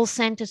whole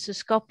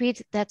sentences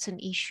copied, that's an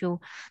issue.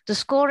 The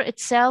score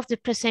itself, the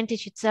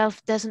percentage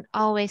itself doesn't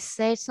always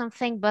say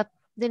something, but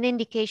the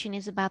indication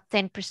is about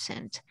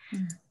 10%.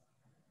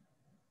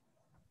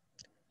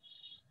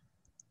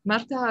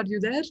 Marta, are you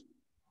there?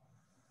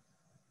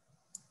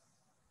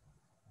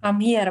 I'm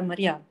here,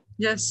 Maria.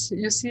 Yes,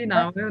 you see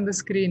now on the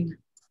screen.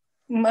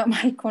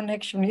 My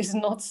connection is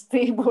not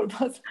stable,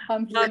 but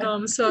I'm here. No,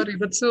 I'm sorry.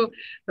 But so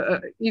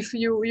if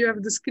you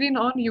have the screen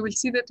on, you will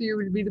see that you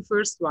will be the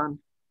first one.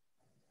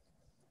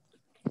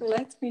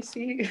 Let me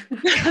see.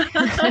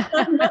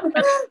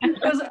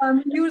 Because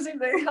I'm using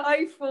the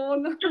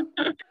iPhone.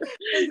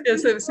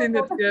 Yes, I've seen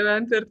that you have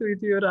entered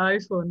with your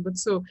iPhone. But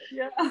so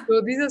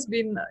this has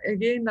been,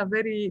 again, a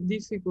very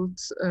difficult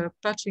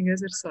patching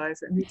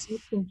exercise. And it's not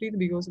complete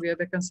because we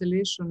had a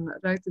cancellation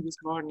right this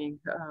morning.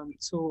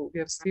 So we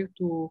have still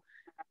to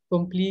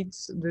complete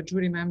the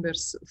jury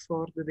members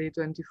for the day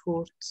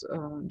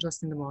 24th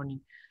just in the morning.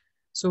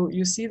 So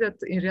you see that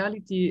in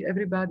reality,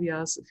 everybody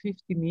has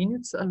 50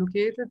 minutes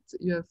allocated.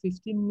 You have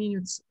 15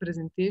 minutes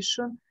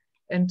presentation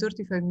and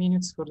 35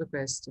 minutes for the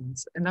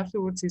questions. And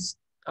afterwards, it's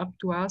up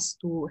to us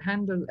to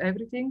handle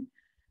everything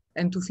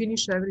and to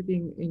finish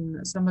everything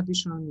in some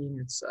additional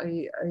minutes.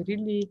 I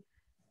really,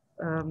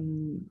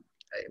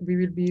 we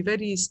will be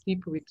very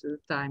steep with the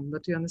time,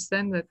 but you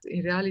understand that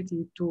in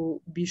reality,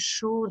 to be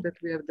sure that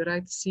we have the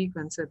right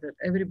sequence and that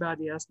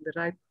everybody has the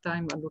right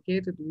time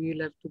allocated, we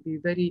will have to be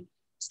very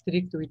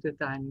strict with the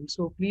timing.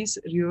 So please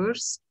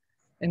rehearse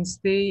and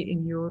stay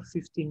in your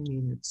 15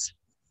 minutes.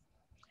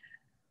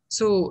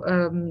 So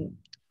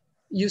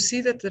you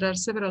see that there are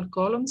several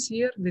columns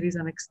here. There is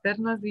an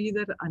external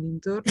reader, an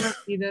internal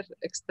reader,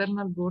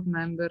 external board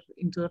member,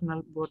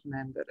 internal board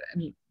member.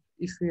 And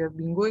if we have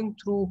been going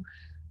through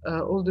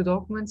all the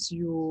documents,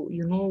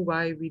 you know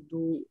why we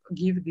do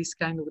give this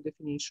kind of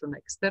definition.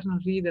 External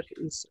reader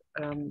is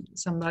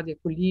somebody, a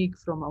colleague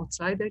from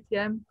outside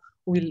ITM,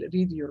 who will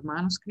read your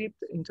manuscript.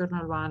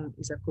 Internal one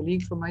is a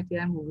colleague from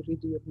ITM who will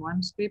read your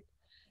manuscript.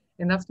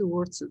 And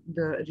afterwards,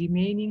 the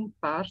remaining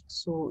part,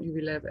 so you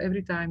will have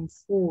every time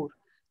 4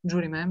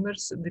 jury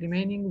members. The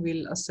remaining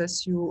will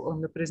assess you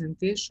on the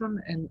presentation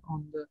and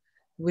on the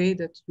way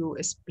that you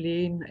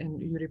explain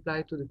and you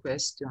reply to the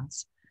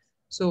questions.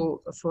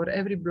 So for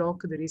every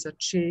block, there is a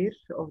chair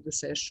of the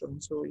session.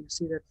 So you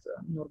see that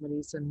normally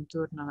it's an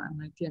internal,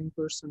 an ITM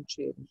person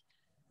chairing.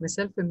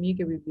 Myself and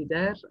Mika will be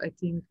there. I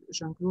think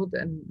Jean-Claude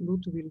and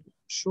Lut will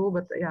show,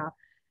 but yeah,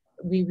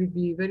 we will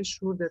be very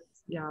sure that,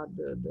 yeah,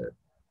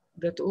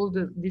 that all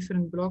the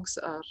different blocks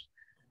are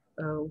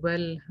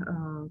well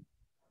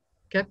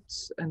kept,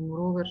 and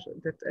moreover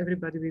that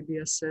everybody will be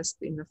assessed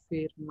in a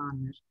fair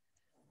manner.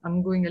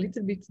 I'm going a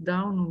little bit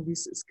down on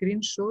this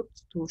screenshot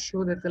to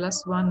show that the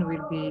last one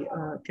will be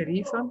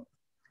Carifa.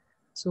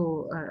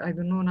 So I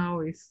don't know now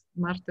if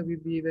Marta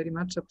will be very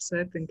much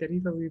upset and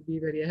Carifa will be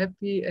very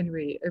happy.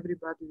 Anyway,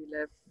 everybody will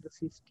have the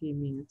 15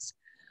 minutes.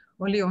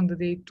 Only on the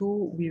day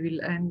 2, we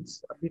will end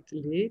a bit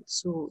late,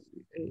 so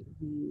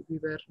we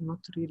were not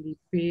really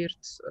paired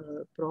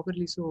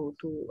properly. So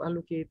to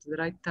allocate the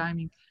right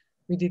timing,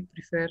 we did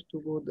prefer to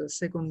go the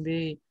second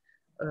day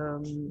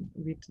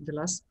with the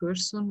last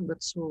person.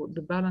 But so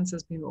the balance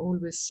has been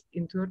always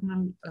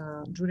internal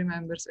jury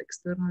members,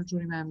 external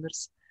jury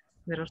members.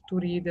 There are 2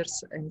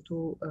 readers and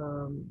 2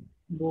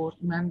 board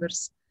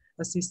members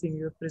assisting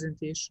your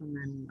presentation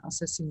and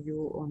assessing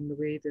you on the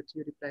way that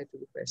you reply to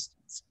the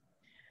questions.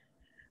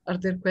 Are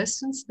there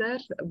questions there?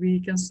 We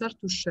can start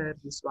to share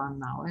this one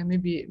now. And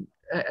maybe,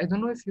 I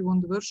don't know if you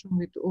want the version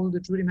with all the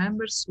jury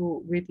members,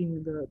 so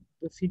waiting the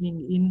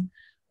filling in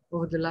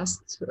of the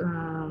last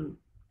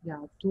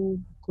 2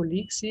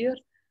 colleagues here,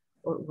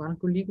 or 1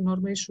 colleague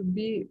normally should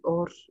be,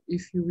 or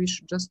if you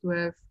wish just to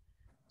have,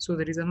 so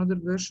there is another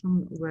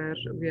version where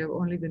we have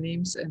only the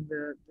names and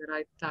the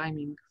right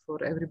timing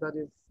for everybody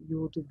of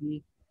you to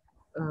be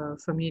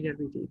familiar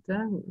with it,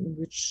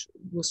 which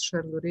was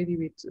shared already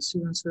with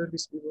student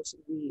service, because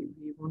we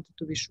wanted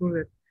to be sure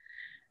that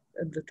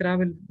the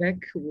travel back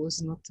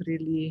was not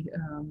really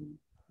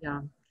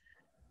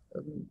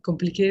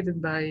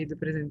complicated by the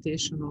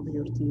presentation of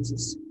your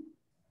thesis.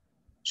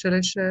 Shall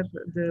I share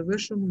the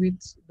version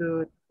with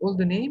all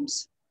the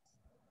names?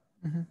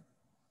 Mm-hmm.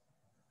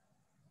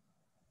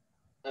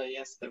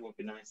 Yes, that would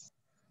be nice.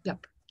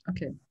 Yep,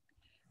 okay.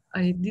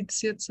 I did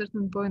see at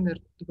certain point there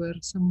were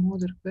some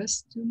other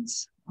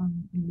questions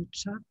in the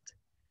chat.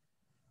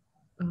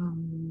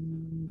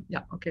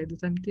 Yeah, okay, the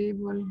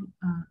timetable.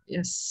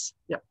 Yes,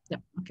 yeah,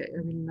 okay,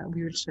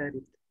 we will share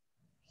it.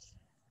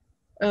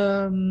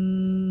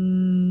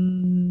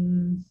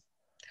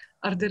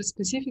 Are there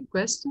specific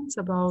questions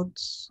about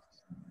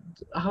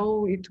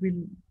how it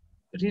will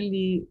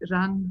really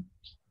run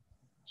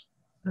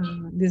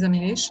the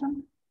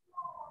examination?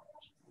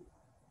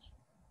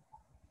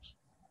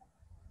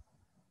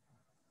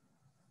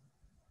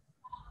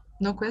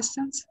 No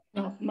questions?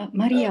 No,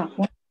 Maria.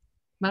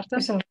 Marta?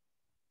 Sorry.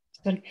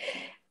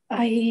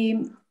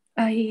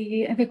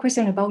 I have a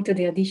question about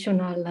the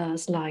additional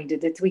slide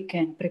that we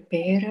can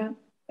prepare,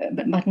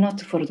 but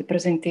not for the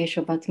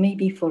presentation, but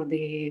maybe for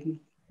the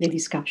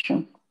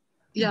discussion.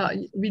 Yeah,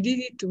 we did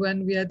it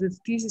when we had the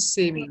thesis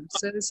seminar.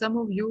 So some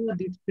of you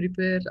did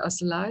prepare a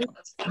slide,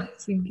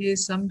 just in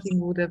case something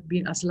would have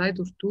been a slide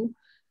or 2,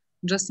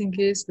 just in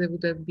case there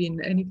would have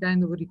been any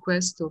kind of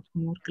request of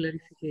more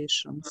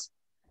clarifications.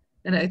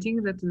 And I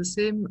think that the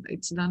same,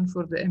 it's done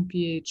for the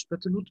MPH,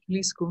 but Lut,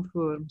 please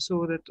confirm,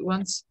 so that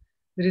once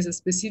there is a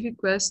specific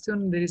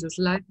question, there is a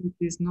slide that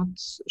is not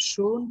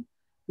shown,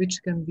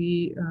 which can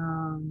be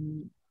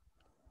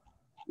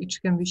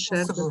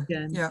shared Possible.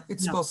 again. Yeah,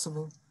 it's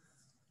possible.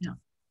 Yeah.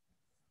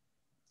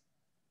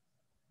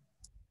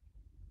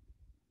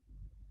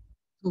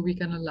 So we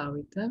can allow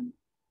it.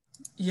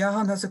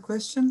 Johan has a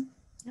question.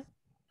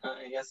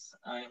 Yes,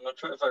 I'm not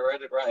sure if I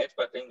read it right,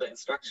 but in the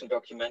instruction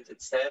document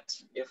it said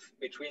if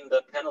between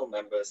the panel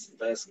members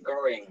there's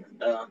scoring,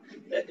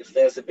 if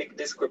there's a big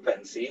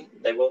discrepancy,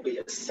 there will be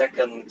a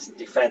second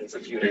defense a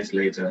few days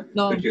later.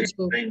 No,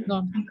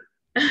 no.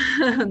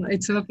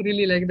 It's not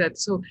really like that.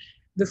 So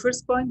the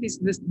first point is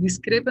this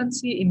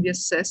discrepancy in the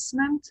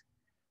assessment.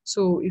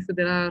 So if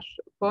there are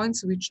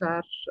points which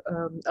are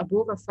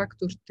above a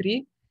factor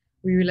 3,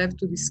 we will have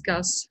to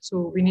discuss.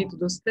 So we need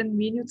those 10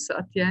 minutes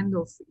at the end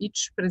of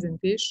each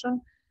presentation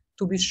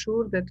to be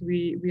sure that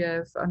we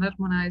have an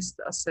harmonized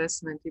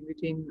assessment in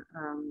between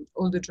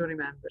all the jury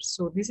members.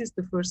 So this is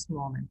the first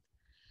moment.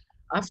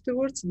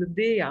 Afterwards, the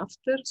day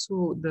after,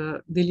 so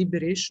the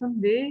deliberation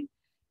day,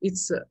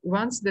 it's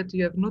once that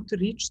you have not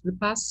reached the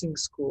passing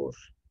score.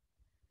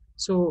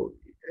 So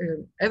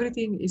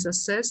everything is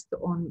assessed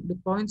on the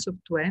points of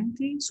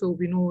 20. So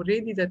we know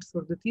already that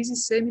for the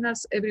thesis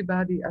seminars,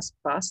 everybody has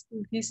passed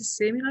the thesis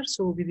seminar.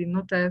 So we did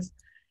not have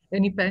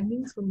any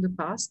pending from the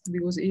past,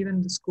 because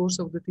even the scores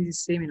of the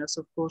thesis seminars,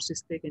 of course,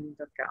 is taken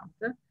into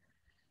account.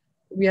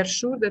 We are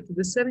sure that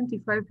the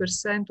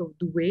 75% of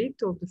the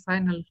weight of the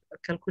final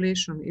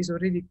calculation is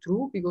already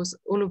true, because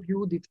all of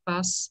you did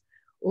pass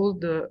all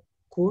the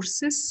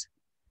courses.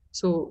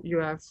 So you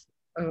have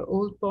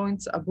all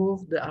points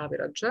above the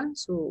average.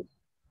 So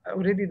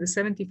already the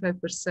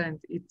 75%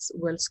 it's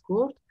well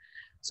scored.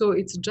 So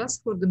it's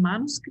just for the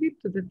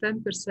manuscript, the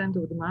 10%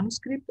 of the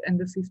manuscript, and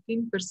the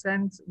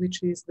 15%,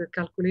 which is the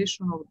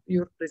calculation of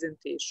your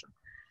presentation.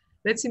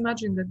 Let's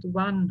imagine that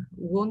one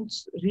won't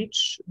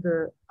reach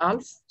the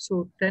half,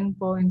 so 10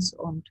 points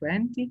on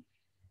 20.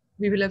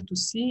 We will have to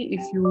see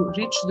if you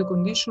reach the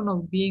condition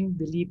of being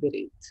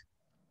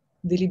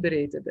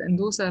deliberated, and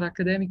those are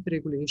academic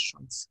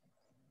regulations.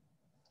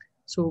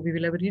 So we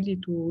will have really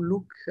to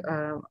look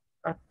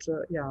at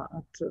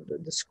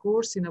the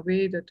scores in a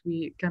way that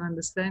we can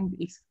understand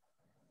if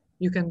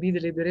you can be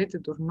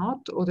deliberated or not.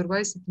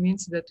 Otherwise, it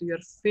means that you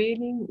are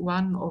failing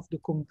one of the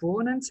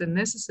components, and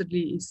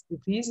necessarily is the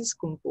thesis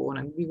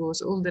component,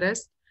 because all the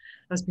rest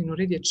has been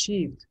already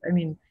achieved. I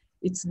mean,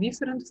 it's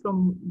different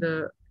from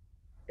the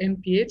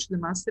MPH, the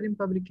Master in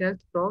Public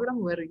Health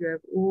program, where you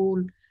have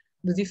all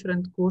the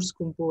different course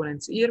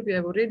components. Here we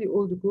have already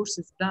all the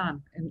courses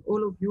done, and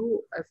all of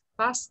you have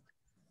passed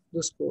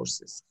those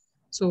courses.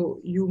 So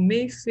you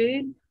may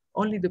fail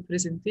only the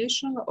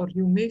presentation, or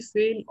you may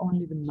fail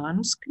only the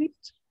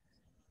manuscript.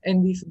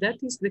 And if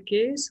that is the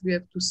case, we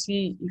have to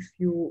see if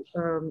you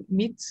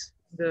meet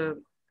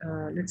the,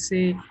 let's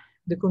say,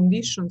 the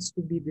conditions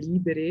to be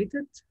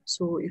deliberated.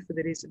 So if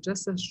there is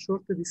just a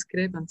short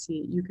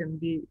discrepancy, you can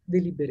be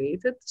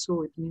deliberated.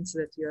 So it means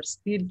that you are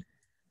still,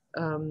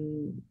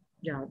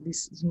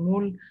 this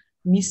small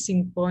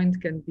missing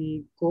point can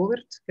be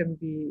covered, can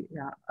be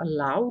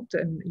allowed,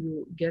 and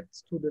you get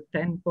to the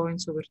 10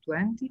 points over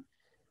 20.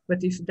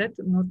 But if that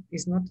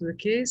is not the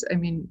case, I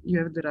mean, you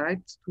have the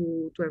right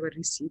to have a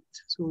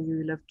receipt. So you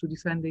will have to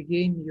defend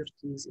again your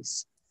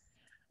thesis.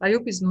 I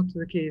hope it's not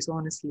the case,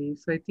 honestly.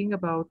 If I think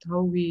about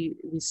how we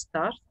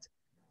start,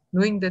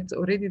 knowing that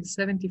already the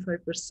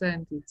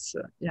 75%,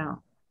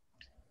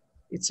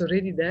 it's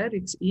already there,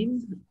 it's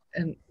in,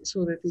 and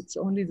so that it's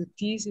only the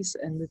thesis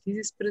and the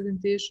thesis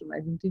presentation. I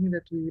don't think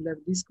that we will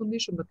have this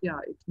condition, but yeah,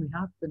 it may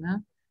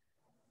happen.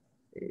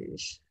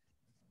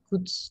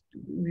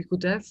 We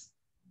could have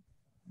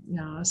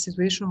a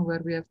situation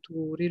where we have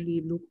to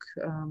really look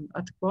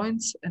at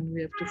points, and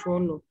we have to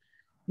follow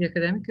the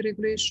academic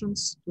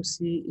regulations to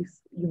see if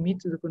you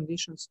meet the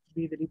conditions to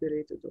be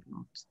deliberated or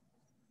not.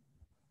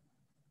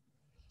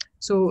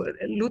 So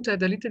Lut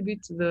had a little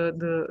bit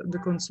the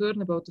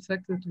concern about the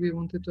fact that we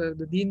wanted to have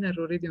the dinner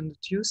already on the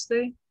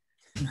Tuesday.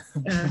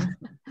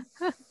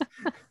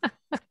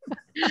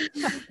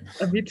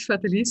 A bit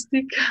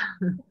fatalistic.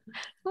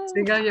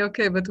 Saying, yeah,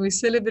 okay, but we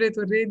celebrate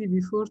already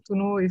before to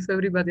know if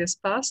everybody has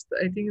passed.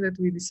 I think that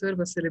we deserve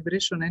a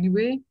celebration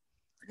anyway.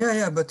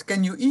 Yeah, but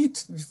can you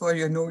eat before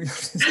you know your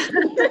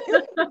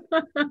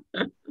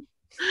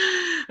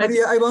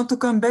Maria, I want to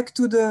come back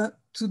to the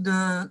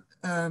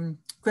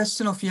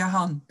question of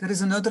Jahan. There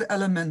is another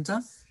element.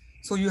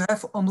 So you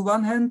have, on the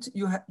one hand,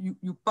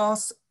 you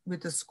pass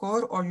with a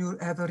score, or you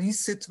have a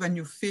resit when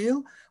you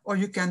fail, or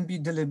you can be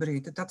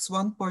deliberated. That's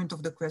one point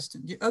of the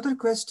question. The other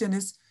question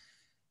is,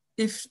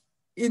 if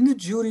in the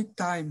jury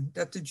time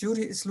that the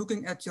jury is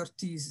looking at your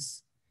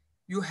thesis,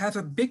 you have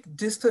a big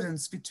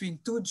difference between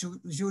two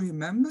jury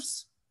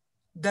members,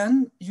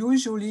 then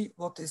usually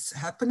what is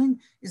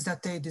happening is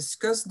that they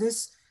discuss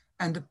this,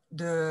 and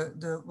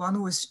the one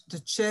who is the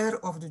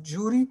chair of the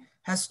jury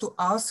has to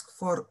ask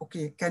for,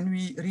 okay, can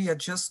we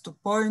readjust the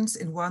points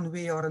in one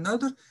way or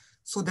another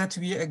so that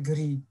we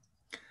agree?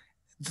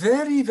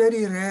 Very,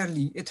 very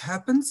rarely it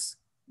happens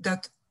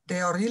that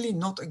they are really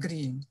not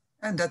agreeing,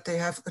 and that they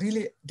have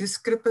really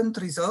discrepant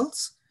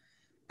results,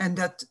 and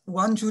that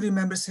one jury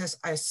member says,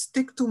 I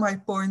stick to my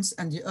points,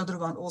 and the other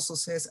one also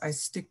says, I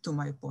stick to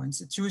my points.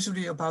 It's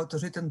usually about a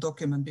written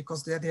document,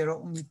 because there are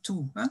only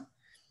two.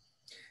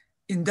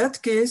 In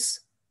that case,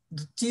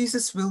 the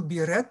thesis will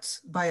be read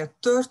by a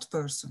third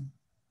person,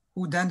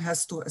 who then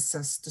has to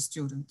assess the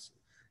student.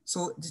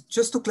 So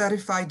just to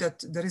clarify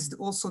that there is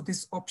also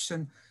this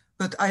option,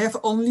 but I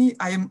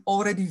am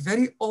already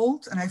very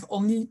old, and I've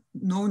only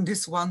known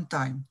this one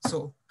time.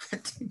 So I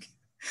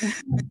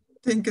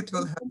think it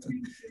will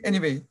happen.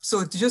 Anyway,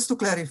 so just to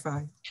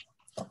clarify.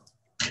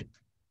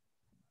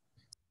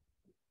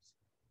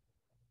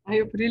 I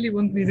hope really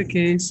won't be the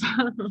case.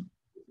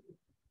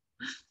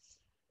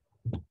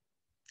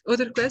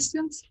 Other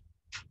questions?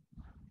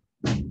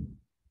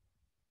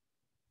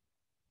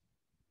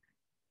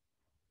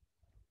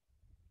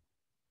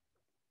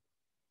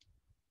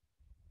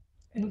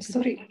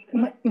 Sorry,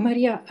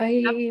 Maria,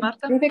 I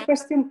have a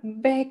question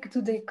back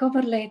to the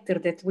cover letter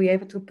that we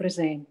have to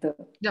present.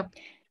 Yep.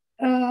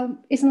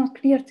 It's not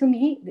clear to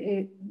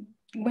me.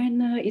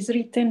 when is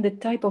written the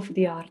type of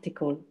the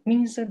article,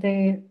 means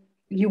that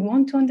you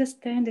want to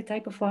understand the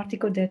type of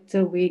article that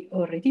we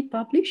already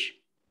publish?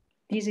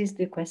 This is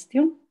the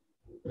question.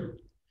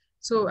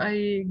 So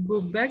I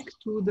go back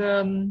to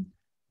the,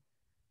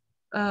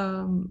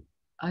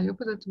 I hope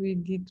that we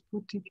did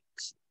put it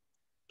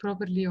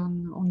properly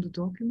on the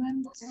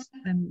document.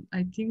 And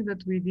I think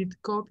that we did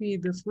copy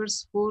the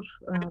first 4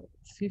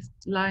 fifth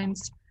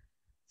lines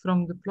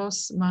from the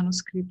PLOS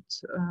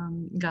manuscript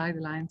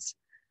guidelines.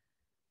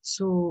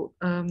 So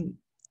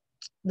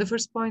the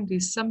first point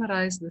is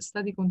summarize the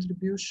study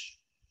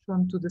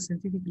contribution to the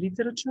scientific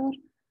literature.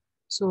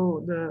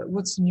 So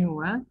what's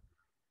new,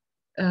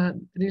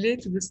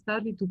 relate the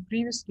study to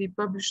previously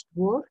published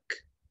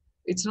work.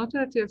 It's not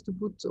that you have to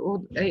put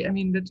all, I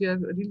mean that you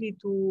have really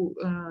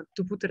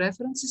to put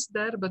references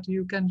there, but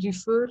you can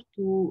refer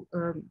to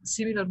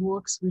similar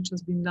works which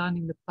has been done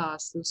in the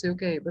past. So say,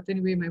 okay, but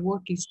anyway, my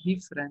work is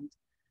different.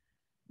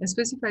 And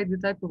specify the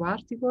type of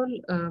article,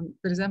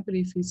 for example,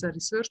 if it's a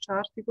research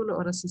article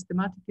or a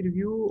systematic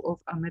review of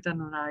a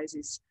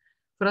meta-analysis.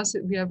 For us,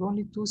 we have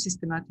only 2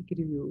 systematic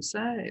reviews.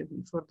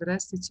 For the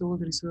rest, it's all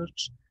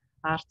research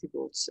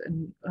articles.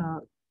 And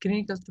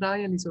clinical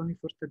trial is only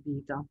for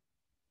Tabita.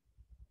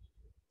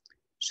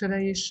 Shall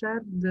I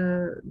share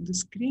the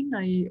screen?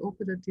 I hope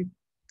that it,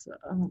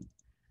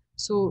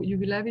 so you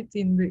will have it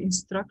in the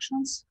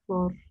instructions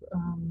for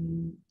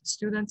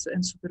students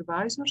and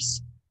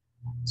supervisors.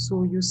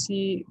 So you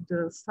see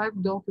the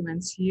 5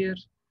 documents here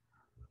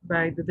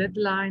by the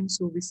deadline.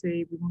 So we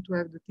say we want to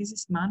have the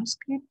thesis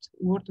manuscript,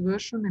 Word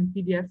version and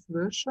PDF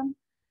version.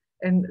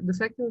 And the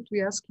fact that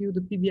we ask you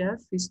the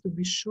PDF is to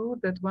be sure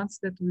that once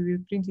that we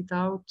will print it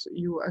out,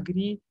 you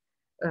agree.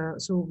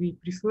 So we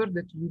prefer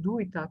that you do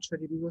it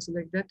actually, because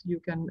like that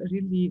you can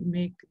really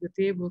make the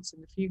tables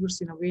and the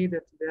figures in a way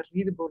that they're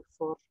readable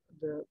for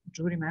the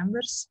jury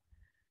members.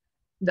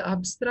 The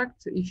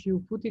abstract, if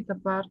you put it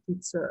apart,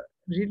 it's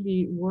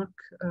really work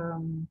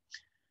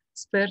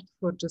spared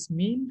for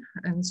Jasmine.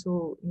 And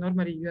so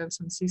normally you have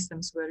some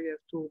systems where you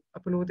have to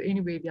upload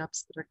anyway the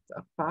abstract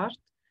apart.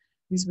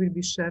 This will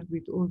be shared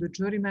with all the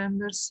jury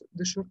members.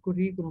 The short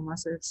curriculum,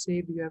 as I've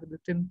said, you have the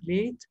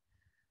template,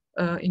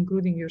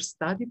 including your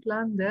study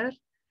plan there.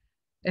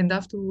 And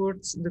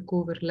afterwards, the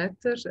cover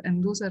letter.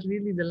 And those are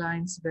really the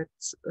lines that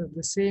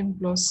the same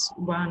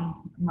 +1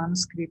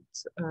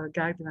 manuscript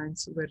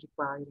guidelines were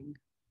requiring.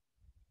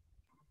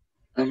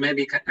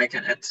 Maybe I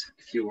can add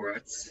a few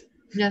words.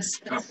 Yes.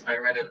 I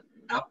read it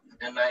up,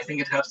 and I think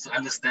it helps to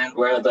understand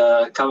where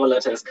the cover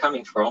letter is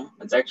coming from.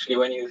 It's actually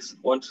when you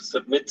want to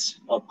submit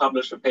or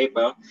publish a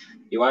paper,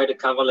 you write a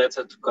cover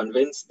letter to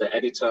convince the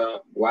editor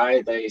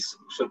why they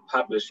should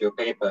publish your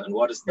paper and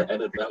what is the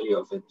added value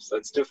of it. So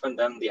it's different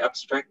than the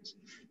abstract.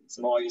 It's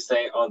more you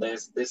say, oh,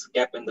 there's this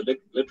gap in the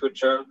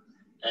literature,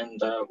 and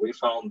we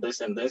found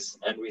this and this,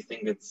 and we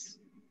think it's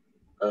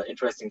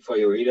interesting for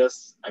your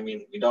readers. I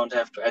mean, we don't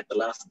have to add the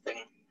last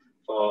thing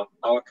for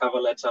our cover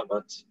letter,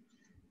 but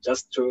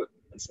just to,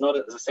 it's not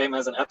the same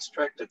as an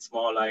abstract. It's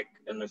more like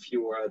in a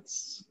few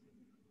words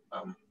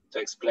to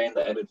explain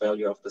the added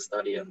value of the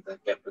study and the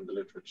gap in the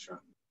literature.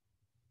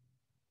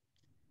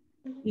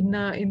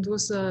 In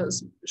those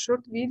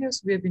short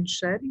videos we have been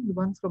sharing, the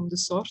one from the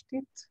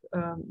sorted,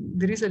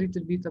 there is a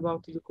little bit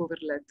about the cover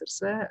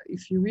letters.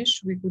 If you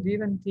wish, we could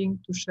even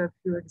think to share a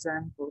few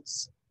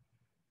examples.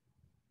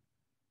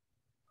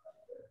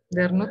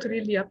 They're not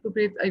really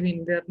appropriate. I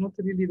mean, they're not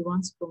really the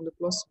ones from the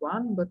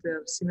 +1, but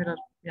they're similar,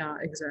 yeah,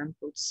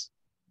 examples.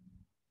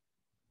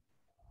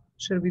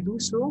 Shall we do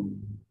so?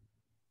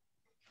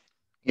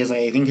 Yes,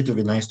 I think it would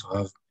be nice to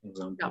have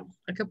examples. Yeah,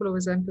 a couple of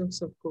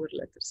examples of cover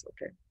letters.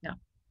 Okay, yeah.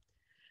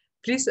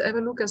 Please have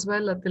a look as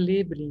well at the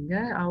labeling,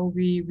 how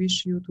we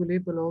wish you to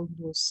label all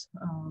those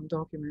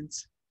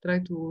documents. Try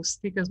to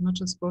stick as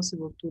much as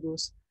possible to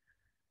those,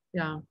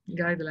 yeah,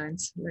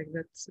 guidelines. Like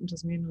that,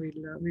 Jasmine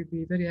will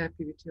be very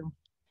happy with you.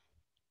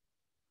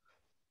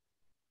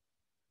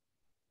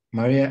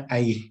 Maria,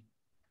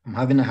 I'm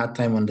having a hard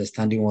time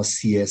understanding what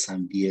CS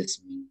and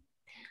BS mean.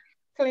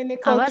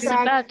 Clinical I was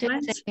about to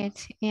science. say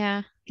it,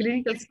 yeah.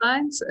 Clinical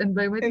science and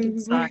biomedical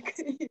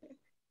science.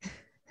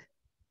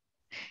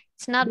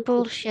 It's not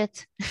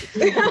bullshit.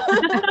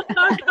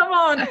 Come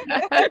on.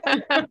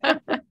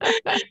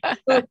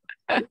 So,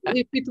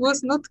 if it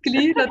was not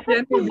clear at the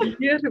end of the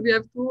year, we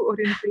have 2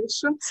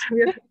 orientations,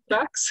 we have 2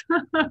 tracks.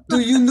 Do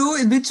you know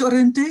in which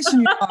orientation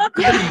you are?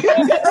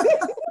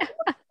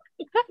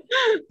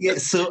 Yeah,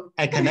 so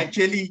I can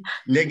actually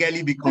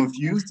legally be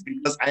confused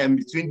because I am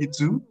between the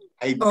 2.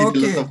 I did a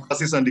lot of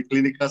courses on the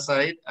clinical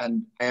side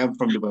and I am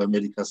from the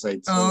biomedical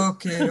side. So.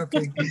 Okay.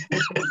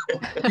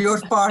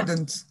 You're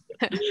pardoned.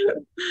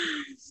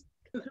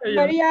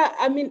 Maria,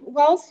 I mean,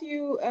 whilst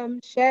you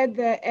shared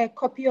a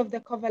copy of the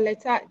cover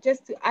letter,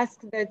 just to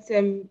ask that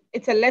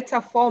it's a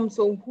letter form,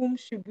 so whom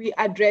should we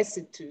address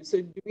it to?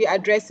 So do we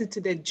address it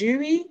to the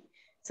jury?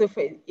 So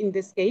for, in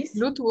this case?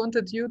 Lut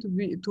wanted you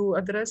to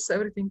address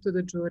everything to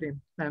the jury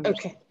members.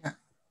 Okay.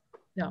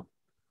 Yeah.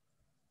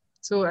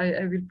 So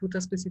I will put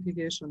a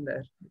specification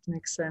there. It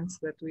makes sense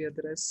that we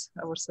address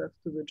ourselves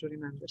to the jury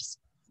members.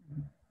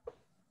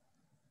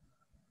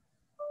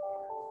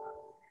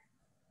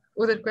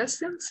 Other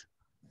questions?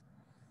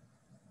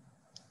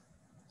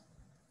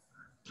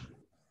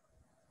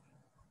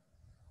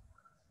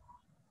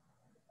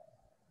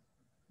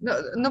 No,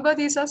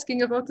 nobody is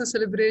asking about the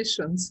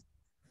celebrations.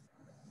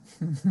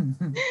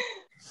 Come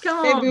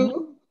on. Maybe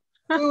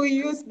we'll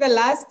use the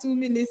last 2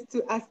 minutes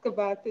to ask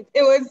about it.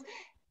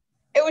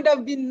 It would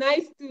have been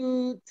nice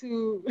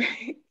to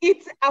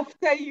eat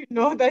after you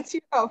know that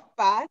you have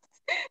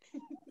passed.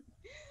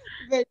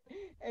 But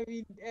I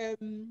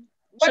mean,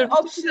 what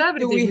options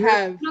do we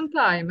have? We're on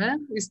time, eh?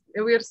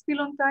 We are still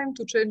on time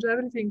to change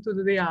everything to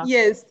the day after.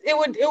 Yes,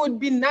 it would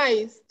be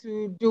nice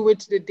to do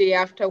it the day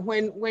after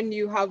when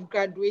you have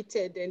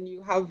graduated and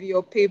you have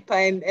your paper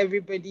and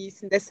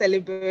everybody's in the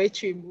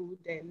celebratory mood,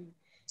 and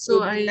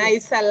so it would be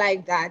nicer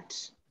like that.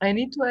 I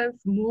need to have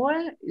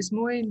Moe. Is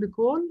Moe in the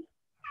call?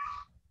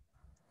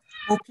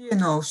 Okay,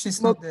 no,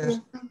 she's not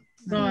there.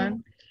 No,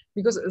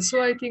 because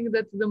so I think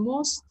that the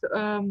most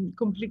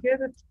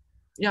complicated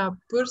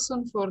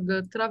person for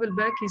the travel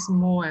back is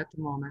Mo at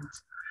the moment.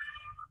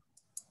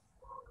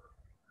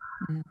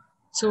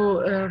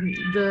 So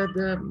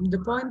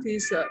the point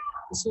is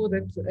so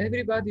that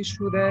everybody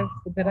should have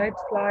the right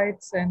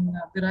flights and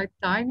the right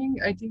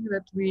timing. I think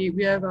that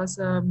we have as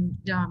a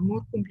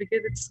more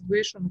complicated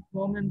situation at the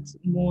moment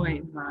Mo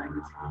in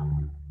mind.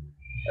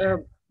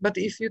 But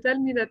if you tell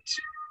me that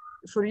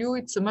for you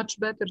it's much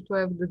better to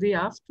have the day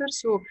after,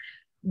 so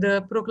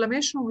the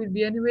proclamation will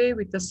be anyway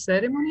with a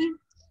ceremony.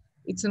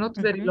 It's not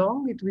very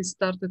long. It will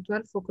start at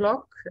 12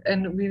 o'clock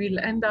and we will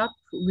end up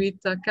with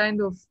a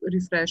kind of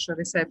refresher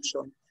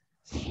reception.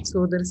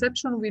 So the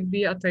reception will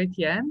be at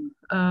MTM,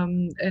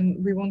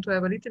 and we want to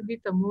have a little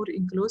bit a more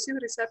inclusive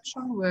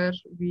reception where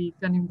we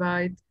can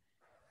invite,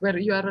 where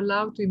you are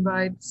allowed to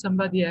invite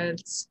somebody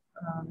else.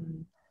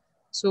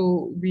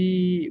 So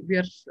we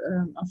are,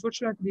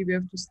 unfortunately, we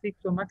have to stick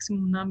to a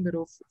maximum number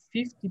of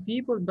 50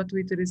 people, but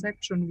with the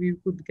reception, we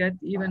could get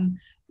even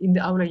in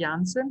the Aula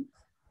Janssen,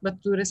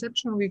 but to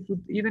reception, we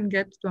could even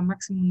get to a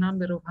maximum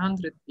number of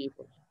 100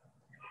 people.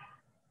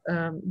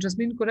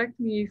 Jasmine, correct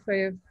me if I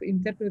have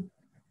interpreted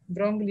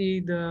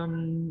wrongly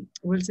the,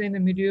 we'll say in the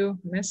milieu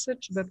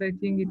message, but I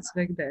think it's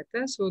like that,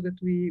 so that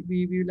we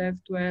will have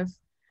to have,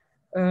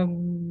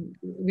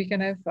 we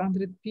can have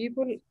 100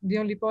 people. The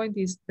only point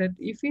is that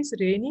if it's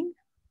raining,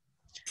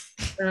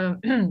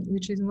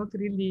 which is not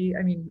really,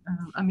 I mean,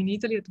 I'm in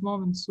Italy at the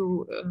moment,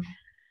 so,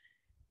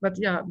 but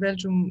yeah,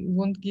 Belgium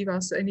won't give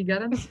us any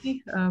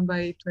guarantee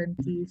by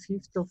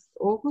 25th of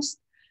August.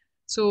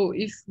 So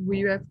if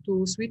we have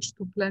to switch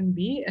to plan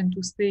B and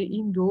to stay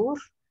indoor,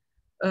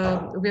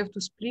 we have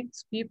to split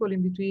people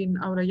in between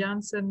Aula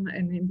Janssen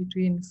and in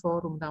between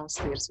Forum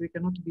downstairs. We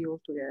cannot be all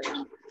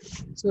together.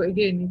 So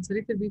again, it's a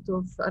little bit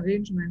of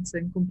arrangements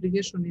and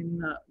complication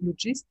in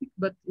logistics,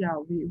 but yeah,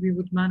 we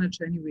would manage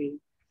anyway.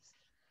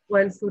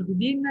 While for the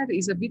dinner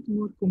is a bit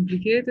more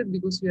complicated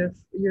because you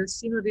have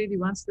seen already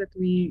once that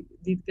we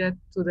did get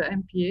to the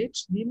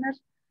MPH dinner.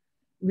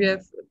 We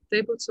have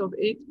tables of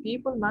 8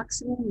 people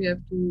maximum. We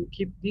have to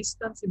keep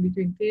distance in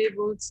between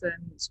tables,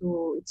 and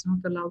so it's not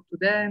allowed to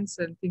dance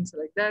and things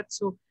like that.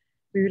 So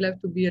we will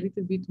have to be a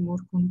little bit more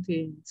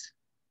contained.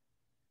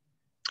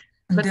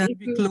 And but then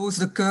we close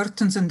the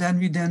curtains and then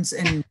we dance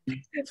anyway.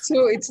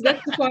 So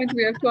that's the point.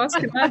 We have to ask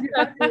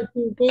Nadia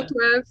to go to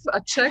have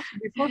a check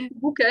before to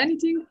book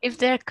anything. If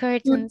there are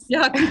curtains.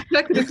 To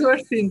check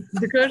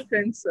the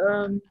curtains.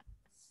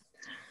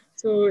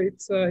 So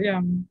it's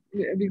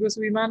because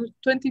we managed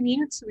 20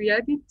 minutes. We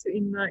had it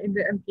in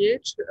the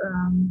MPH,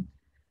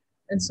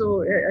 and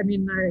so I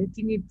mean I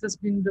think it has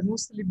been the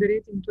most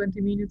liberating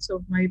 20 minutes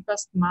of my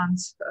past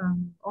months,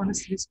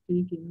 honestly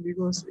speaking,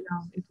 because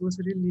it was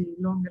really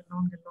long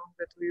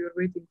that we were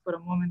waiting for a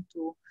moment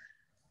to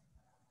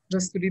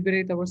just to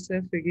liberate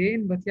ourselves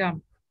again. But yeah,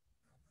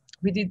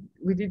 we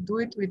did do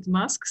it with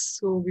masks,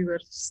 so we were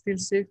still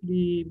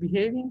safely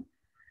behaving.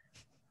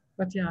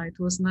 But yeah, it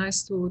was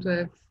nice to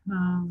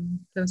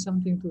have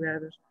something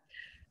together.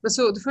 But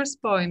so the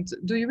first point,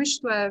 do you wish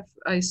to have,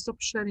 I stop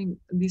sharing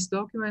this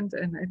document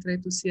and I try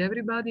to see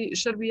everybody.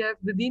 Shall we have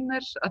the dinner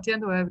at the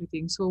end of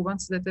everything? So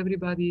once that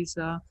everybody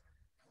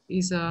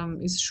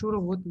is sure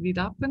of what did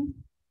happen.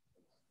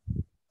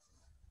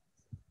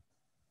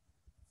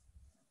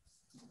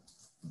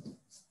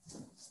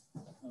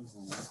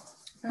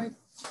 Right.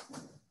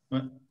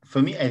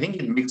 For me, I think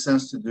it makes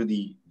sense to do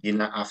the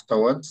dinner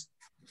afterwards,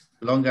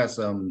 as long as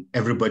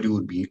everybody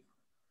would be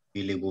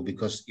available,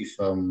 because if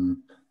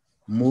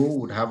Mo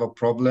would have a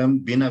problem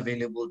being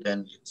available,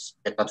 then it's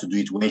better to do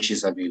it when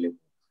she's available.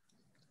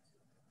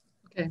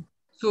 Okay,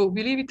 so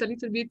we leave it a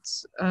little bit,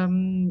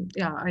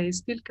 I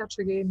still catch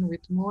again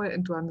with Mo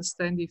and to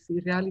understand if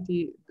in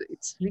reality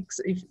it's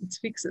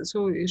fixed,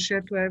 so she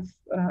had to have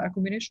a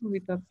combination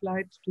with a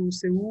flight to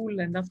Seoul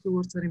and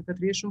afterwards a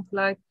repatriation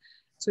flight,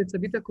 so it's a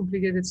bit a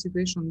complicated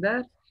situation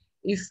there.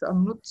 If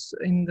I'm not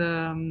in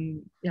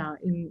the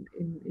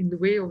in the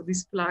way of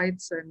these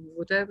flights and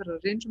whatever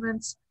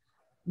arrangements,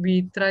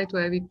 we try to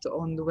have it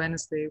on the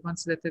Wednesday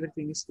once that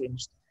everything is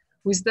finished.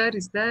 Who is there,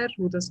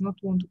 who does not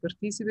want to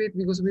participate,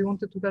 because we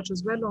wanted to touch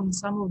as well on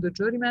some of the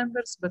jury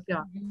members, but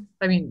yeah,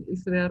 I mean,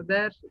 if they are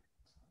there,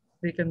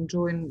 they can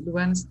join the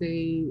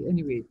Wednesday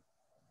anyway.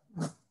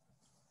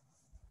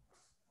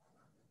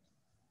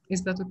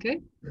 Is that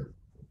okay?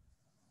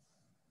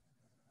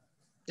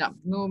 Yeah,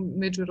 no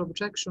major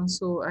objections.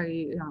 So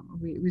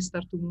we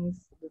start to move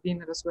the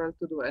dinner as well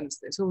to the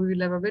Wednesday. So we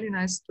will have a very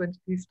nice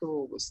 25th of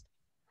August.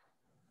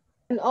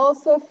 And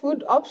also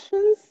food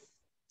options,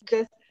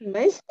 just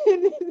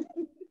mentioning.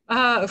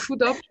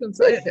 Food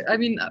options. I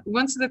mean,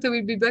 once that I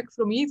will be back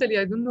from Italy,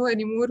 I don't know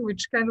anymore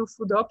which kind of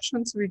food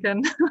options we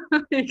can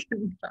we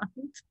can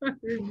count.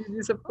 We'll be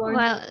disappointed.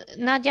 Well,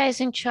 Nadia is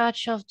in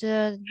charge of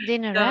the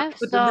dinner, Yeah, right?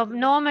 but So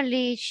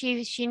normally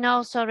she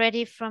knows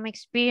already from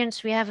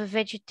experience we have a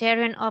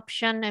vegetarian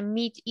option, a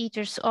meat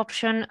eaters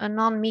option, a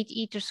non-meat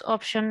eaters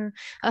option,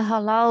 a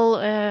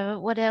halal.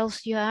 What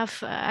else you have?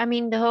 I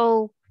mean, the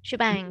whole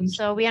shebang.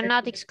 So we are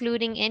not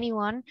excluding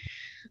anyone.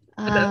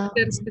 But are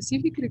there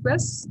specific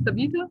requests,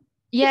 Tabitha?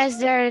 Yes,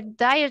 there are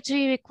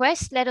dietary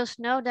requests. Let us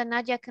know. Then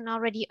Nadia can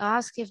already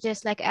ask if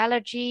there's like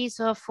allergies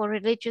or for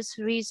religious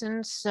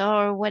reasons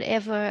or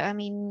whatever. I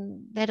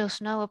mean, let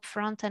us know up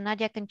front and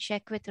Nadia can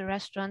check with the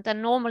restaurant.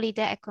 And normally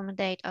they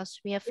accommodate us.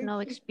 We have no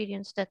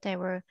experience that they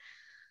were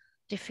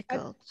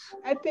difficult.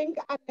 I think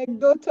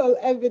anecdotal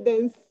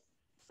evidence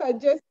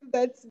suggests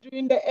that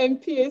during the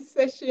MPA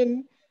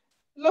session,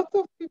 lots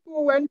of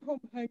people went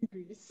home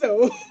hungry.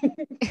 So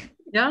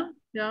yeah.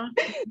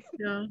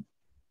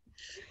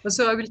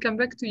 So I will come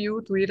back to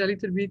you to hear a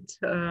little bit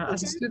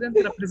as a student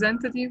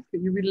representative.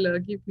 You will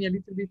give me a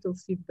little bit of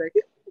feedback,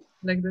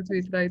 like that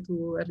we try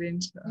to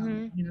arrange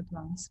in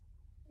advance.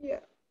 Yeah.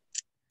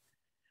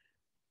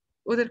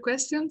 Other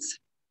questions?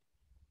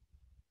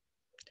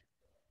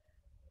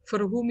 For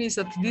whom is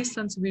at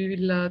distance, we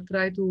will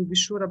try to be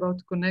sure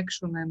about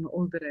connection and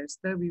all the rest.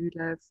 We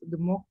will have the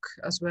mock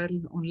as well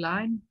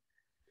online.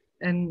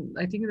 And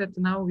I think that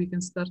now we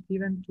can start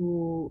even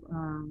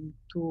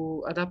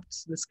to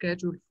adapt the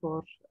schedule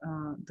for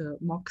the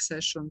mock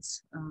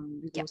sessions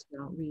because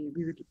we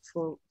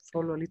will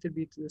follow a little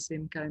bit the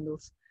same kind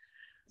of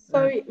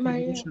sorry,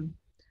 Maria.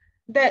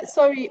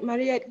 Sorry,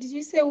 Maria, did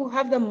you say we'll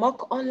have the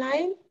mock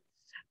online?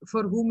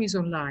 For whom is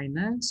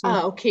online. So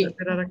okay.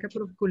 There are a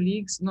couple of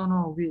colleagues.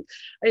 No,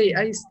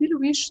 I still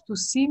wish to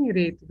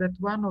simulate that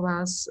one of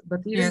us, but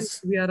even if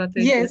we are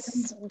attending.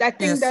 Yes, I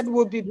think that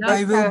would be better.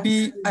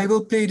 I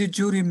will play the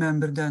jury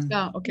member then.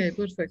 Yeah, okay,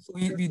 perfect. So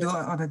we do it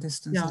at a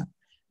distance. Yeah,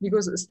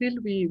 because still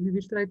we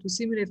will try to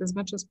simulate as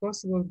much as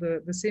possible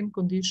the same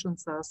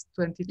conditions as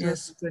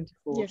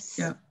 2024. Yes.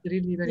 Yeah.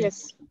 Really very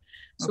important.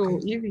 So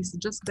Eve is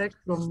just back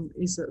from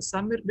his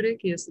summer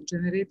break. He has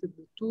generated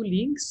 2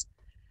 links.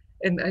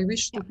 And I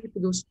wish to keep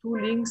those 2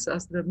 links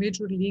as the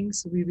major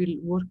links we will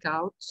work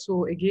out.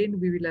 So again,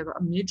 we will have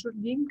a major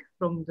link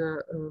from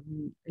the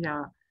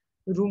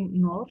room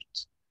north.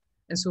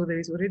 And so there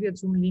is already a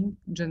Zoom link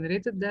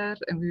generated there,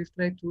 and we will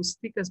try to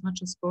stick as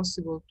much as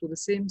possible to the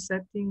same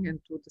setting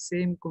and to the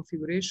same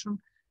configuration.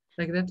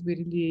 Like that, we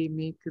really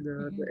make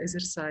the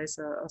exercise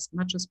as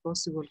much as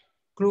possible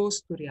close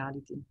to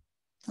reality.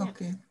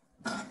 Okay.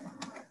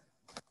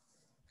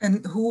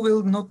 And who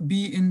will not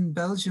be in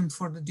Belgium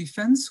for the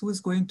defense? Who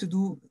is going to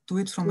do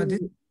it from a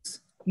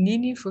distance?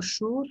 Nini, for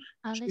sure.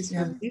 Alison. She's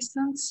from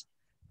distance.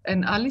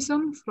 And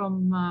Alison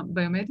from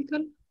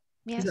biomedical.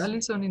 Yes. Is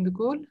Alison in the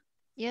call?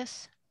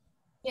 Yes.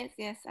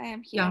 Yes, I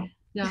am here.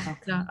 Yeah.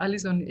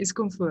 Alison is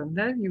confirmed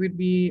that you will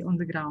be on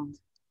the ground.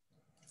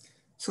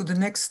 So the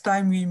next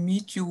time we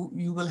meet you,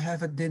 you will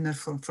have a dinner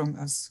from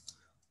us.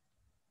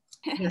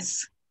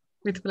 Yes,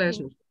 with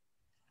pleasure.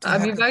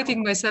 I'm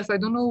inviting myself. I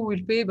don't know who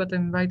will pay, but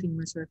I'm inviting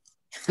myself.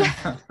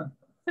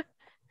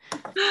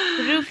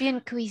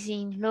 Peruvian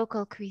cuisine,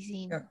 local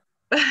cuisine.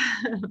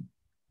 Yeah.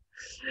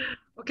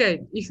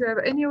 Okay, if you have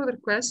any other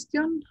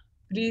question,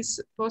 please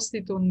post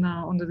it on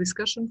the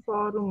discussion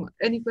forum.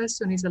 Any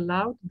question is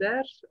allowed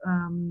there.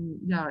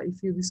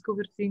 If you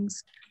discover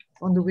things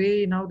on the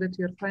way now that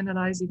you're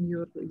finalizing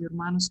your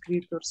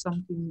manuscript or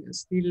something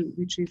still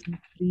which is not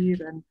clear,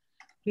 and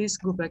please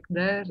go back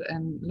there,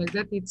 and like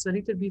that it's a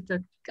little bit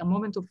a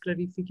moment of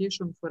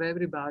clarification for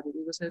everybody,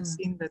 because I've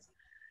seen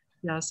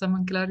that some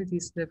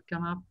unclarities that have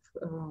come up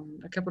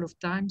a couple of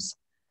times.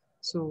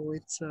 So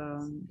it's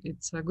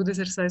a good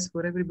exercise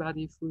for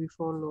everybody if we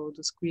follow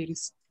the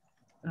queries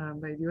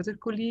by the other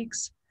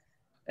colleagues.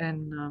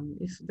 And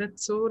if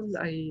that's all,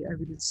 I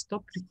will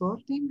stop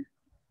recording.